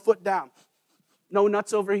up to a foot down. No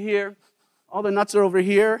nuts over here. All the nuts are over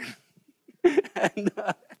here. and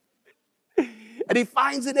he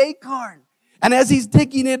finds an acorn. And as he's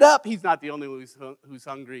digging it up, he's not the only one who's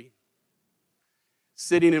hungry.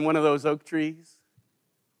 Sitting in one of those oak trees.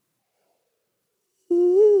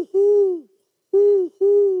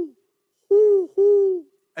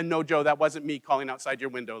 And no, Joe, that wasn't me calling outside your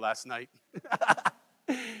window last night.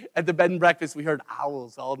 At the bed and breakfast, we heard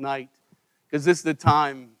owls all night. Because this is the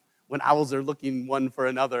time when owls are looking one for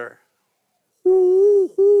another.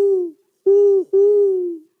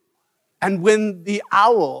 And when the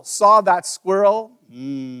owl saw that squirrel,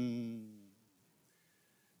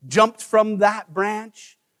 jumped from that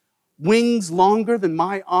branch, wings longer than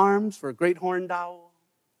my arms for a great horned owl,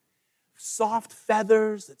 soft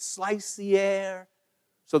feathers that slice the air,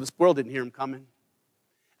 so the squirrel didn't hear him coming.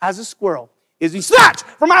 As a squirrel, is he snatched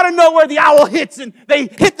from out of nowhere, the owl hits, and they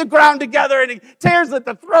hit the ground together, and he tears at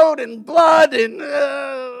the throat and blood, and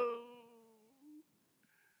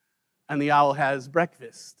the owl has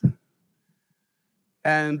breakfast.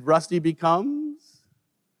 And Rusty becomes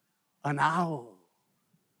an owl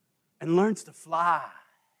and learns to fly,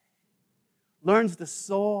 learns to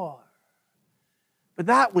soar. But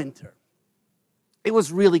that winter, it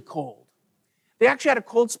was really cold. They actually had a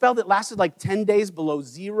cold spell that lasted 10 days below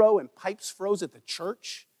zero, and pipes froze at the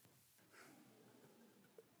church.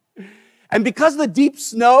 And because of the deep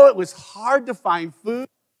snow, it was hard to find food.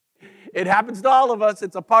 It happens to all of us.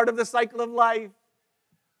 It's a part of the cycle of life.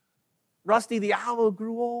 Rusty the owl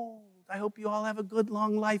grew old. I hope you all have a good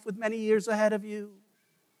long life with many years ahead of you.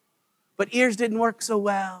 But ears didn't work so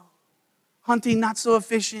well. Hunting not so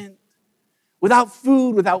efficient. Without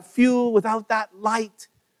food, without fuel, without that light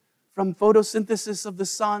from photosynthesis of the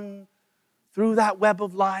sun through that web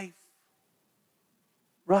of life,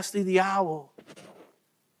 Rusty the owl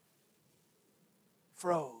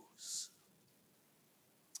froze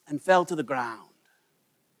and fell to the ground,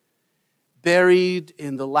 buried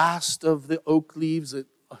in the last of the oak leaves,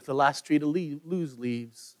 the last tree to lose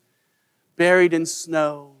leaves, buried in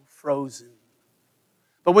snow, frozen.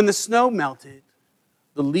 But when the snow melted,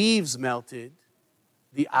 the leaves melted,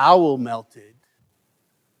 the owl melted,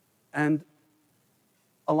 and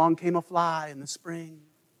along came a fly in the spring.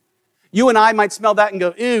 You and I might smell that and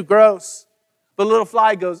go, ew, gross. But a little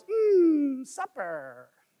fly goes, supper.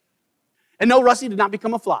 And no, Rusty did not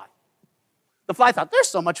become a fly. The fly thought, there's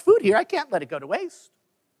so much food here, I can't let it go to waste.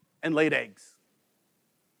 And laid eggs.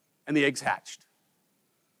 And the eggs hatched.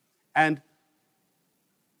 And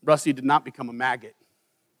Rusty did not become a maggot.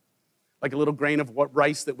 Like a little grain of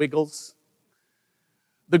rice that wiggles.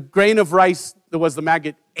 The grain of rice that was the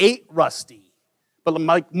maggot ate Rusty. But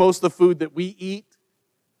like most of the food that we eat,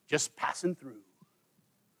 just passing through.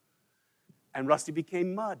 And Rusty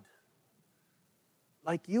became mud.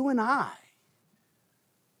 Like you and I.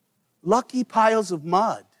 Lucky piles of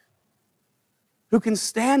mud who can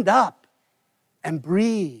stand up and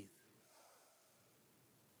breathe.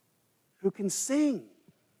 Who can sing.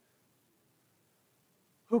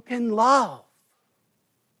 Who can love.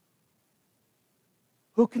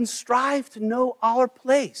 Who can strive to know our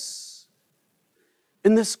place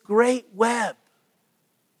in this great web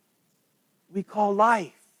we call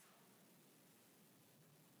life.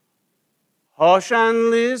 Hush and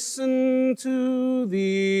listen to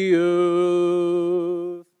the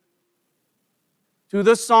earth, to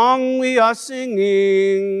the song we are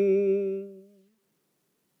singing,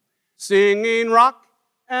 singing rock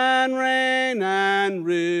and rain and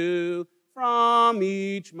rill from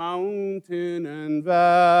each mountain and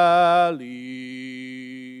valley,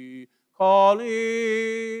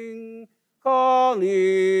 calling,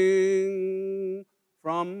 calling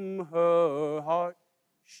from her heart.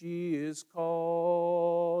 She is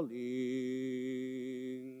calling.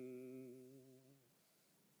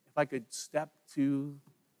 If I could step to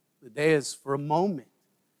the dais for a moment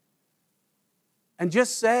and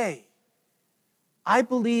just say, I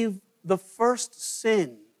believe the first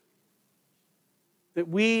sin that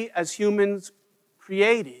we as humans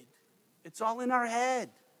created, it's all in our head.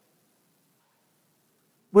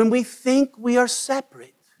 When we think we are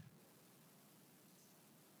separate,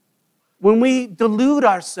 when we delude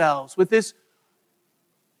ourselves with this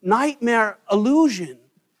nightmare illusion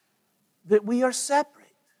that we are separate.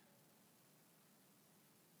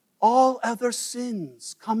 All other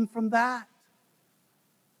sins come from that.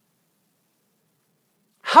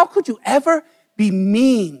 How could you ever be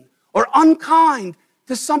mean or unkind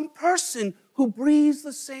to some person who breathes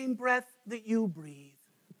the same breath that you breathe?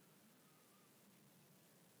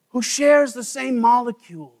 Who shares the same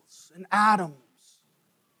molecules and atoms?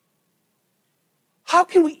 How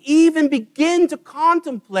can we even begin to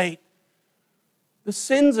contemplate the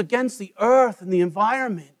sins against the earth and the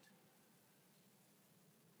environment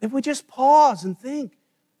if we just pause and think,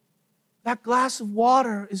 that glass of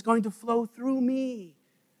water is going to flow through me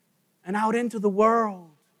and out into the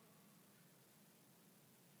world?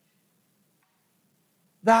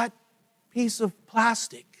 That piece of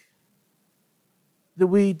plastic that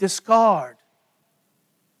we discard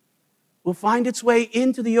will find its way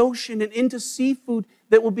into the ocean and into seafood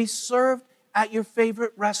that will be served at your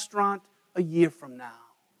favorite restaurant a year from now.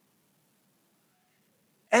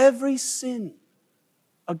 Every sin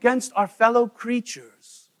against our fellow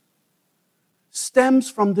creatures stems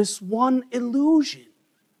from this one illusion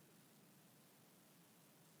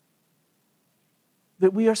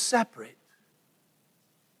that we are separate,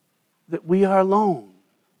 that we are alone.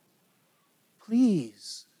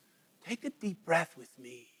 Please, take a deep breath with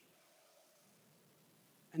me.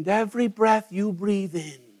 And every breath you breathe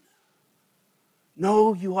in,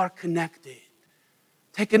 know you are connected.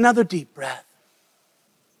 Take another deep breath.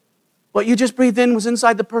 What you just breathed in was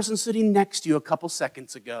inside the person sitting next to you a couple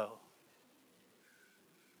seconds ago.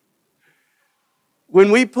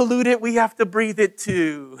 When we pollute it, we have to breathe it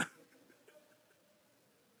too.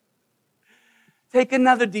 Take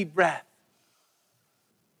another deep breath.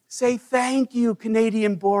 Say thank you,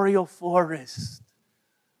 Canadian boreal forest.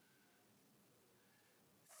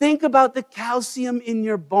 Think about the calcium in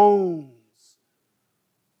your bones.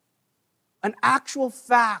 An actual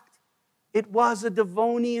fact, it was a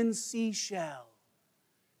Devonian seashell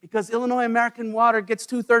Because Illinois American Water gets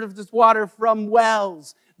 2/3 of its water from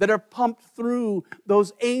wells that are pumped through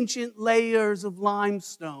those ancient layers of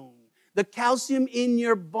limestone. The calcium in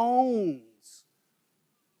your bones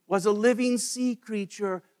was a living sea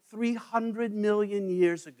creature 300 million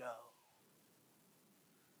years ago.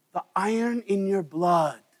 The iron in your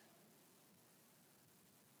blood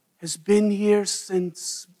has been here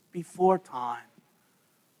since before time,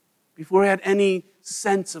 before we had any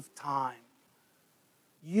sense of time.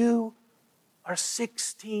 You are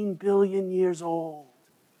 16 billion years old.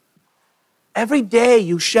 Every day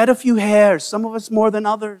you shed a few hairs, some of us more than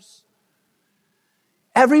others.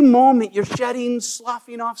 Every moment you're shedding,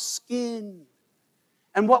 sloughing off skin.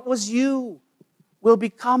 And what was you will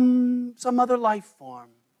become some other life form.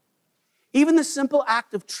 Even the simple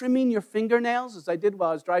act of trimming your fingernails, as I did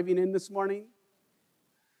while I was driving in this morning,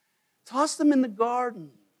 toss them in the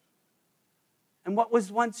garden. And what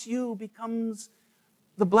was once you becomes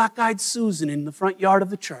the black-eyed Susan in the front yard of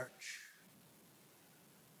the church.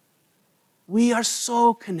 We are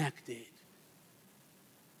so connected.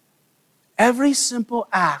 Every simple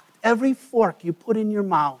act, every fork you put in your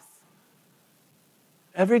mouth,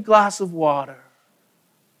 every glass of water,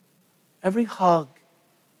 every hug,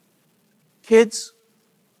 kids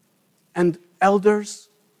and elders,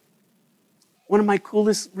 one of my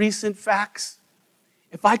coolest recent facts,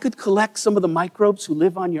 if I could collect some of the microbes who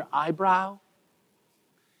live on your eyebrow,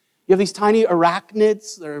 you have these tiny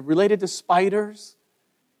arachnids that are related to spiders.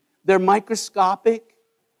 They're microscopic.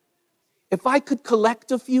 If I could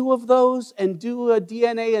collect a few of those and do a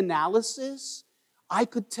DNA analysis, I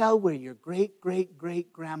could tell where your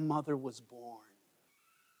great-great-great-grandmother was born.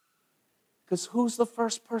 Because who's the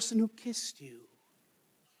first person who kissed you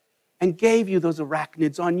and gave you those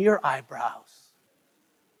arachnids on your eyebrows?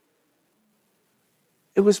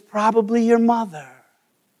 It was probably your mother.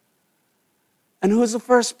 And who was the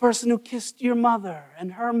first person who kissed your mother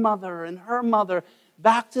and her mother and her mother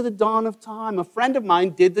back to the dawn of time? A friend of mine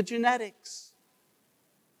did the genetics.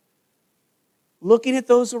 Looking at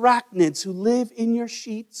those arachnids who live in your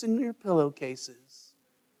sheets and your pillowcases,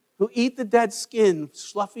 who eat the dead skin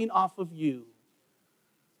sloughing off of you.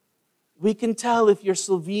 We can tell if you're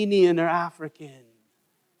Slovenian or African,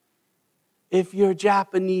 if you're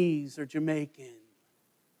Japanese or Jamaican.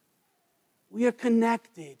 We are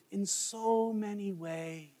connected in so many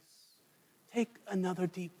ways. Take another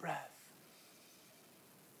deep breath.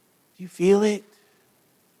 Do you feel it?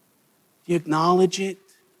 Do you acknowledge it?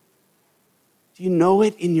 Do you know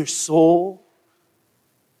it in your soul?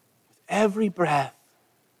 With every breath,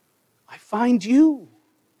 I find you.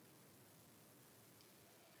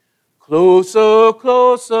 Closer,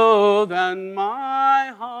 closer than my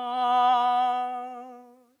heart.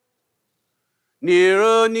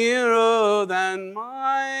 Nearer, nearer than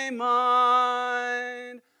my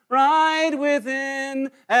mind. Right within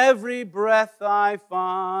every breath I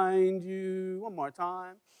find you. One more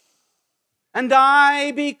time. And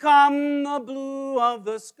I become the blue of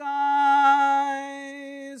the skies.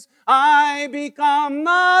 I become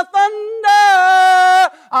the thunder.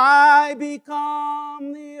 I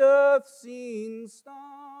become the earth-seen stars.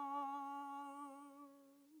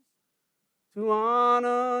 To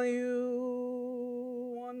honor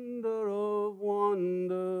you, wonder of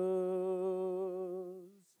wonders.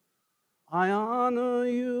 I honor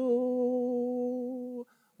you,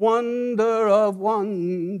 wonder of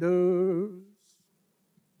wonders.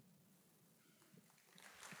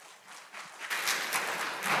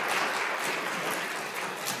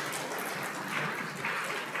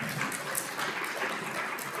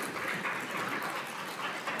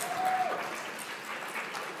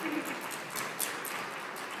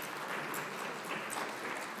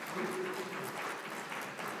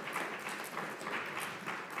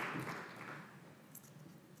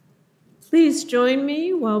 Please join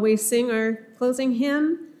me while we sing our closing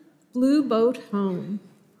hymn, Blue Boat Home.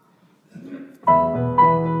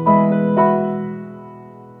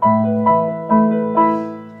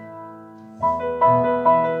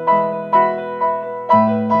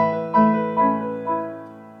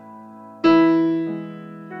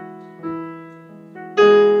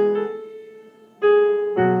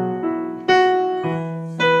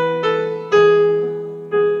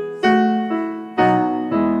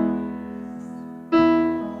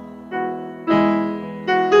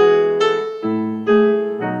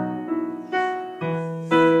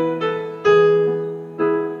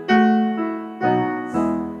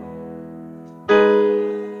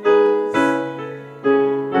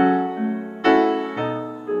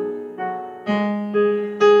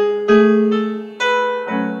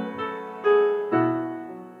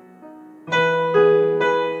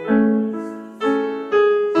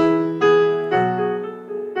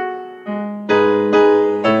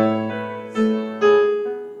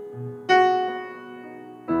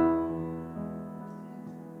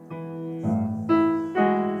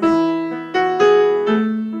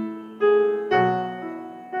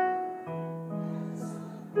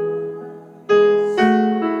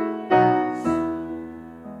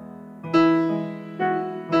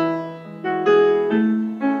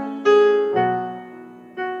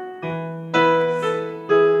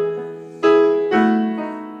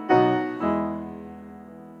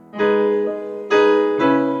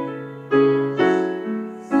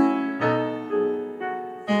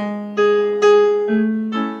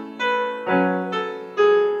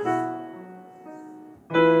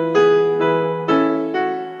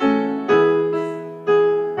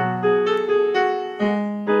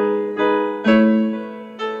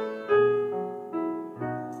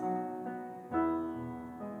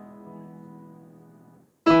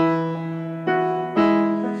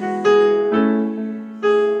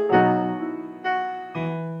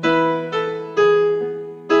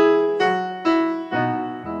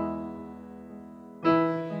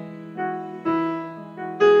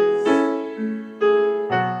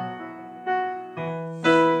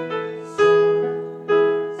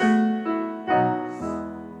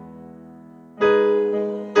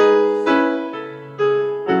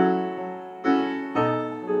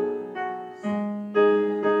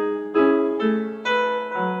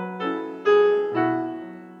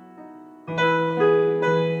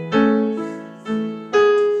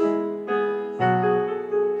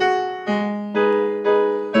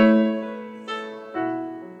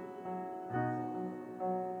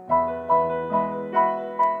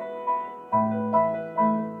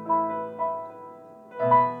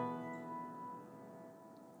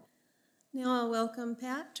 welcome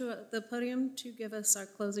Pat to the podium to give us our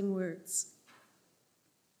closing words.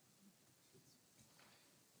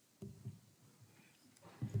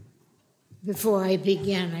 Before I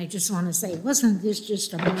begin, I just want to say, wasn't this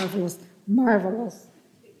just a marvelous, marvelous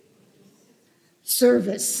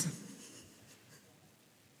service?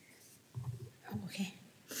 Okay.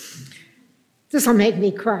 This will make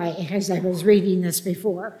me cry, as I was reading this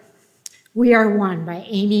before. We Are One by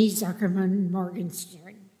Amy Zuckerman Morgenstern.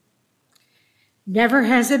 Never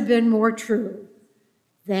has it been more true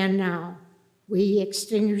than now. We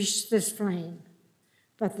extinguish this flame,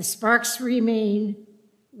 but the sparks remain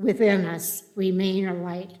within us, remain a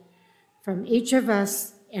light from each of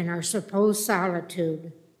us in our supposed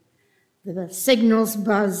solitude. The signals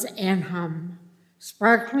buzz and hum,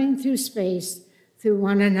 sparkling through space, through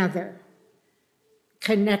one another,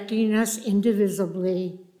 connecting us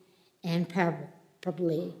indivisibly and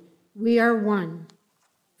palpably. We are one.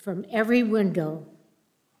 From every window,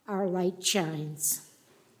 our light shines.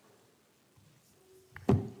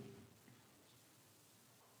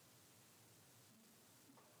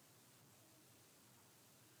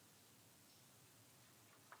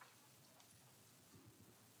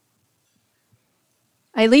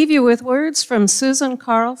 I leave you with words from Susan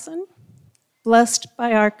Carlson, blessed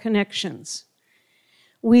by our connections.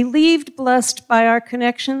 We leave blessed by our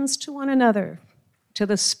connections to one another, to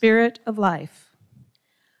the spirit of life.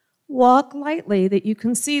 Walk lightly that you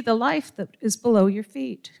can see the life that is below your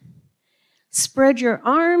feet. Spread your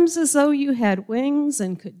arms as though you had wings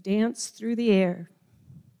and could dance through the air.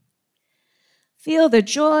 Feel the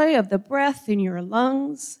joy of the breath in your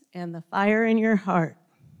lungs and the fire in your heart.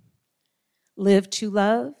 Live to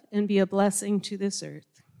love and be a blessing to this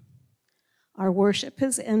earth. Our worship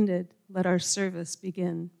has ended. Let our service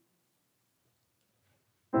begin.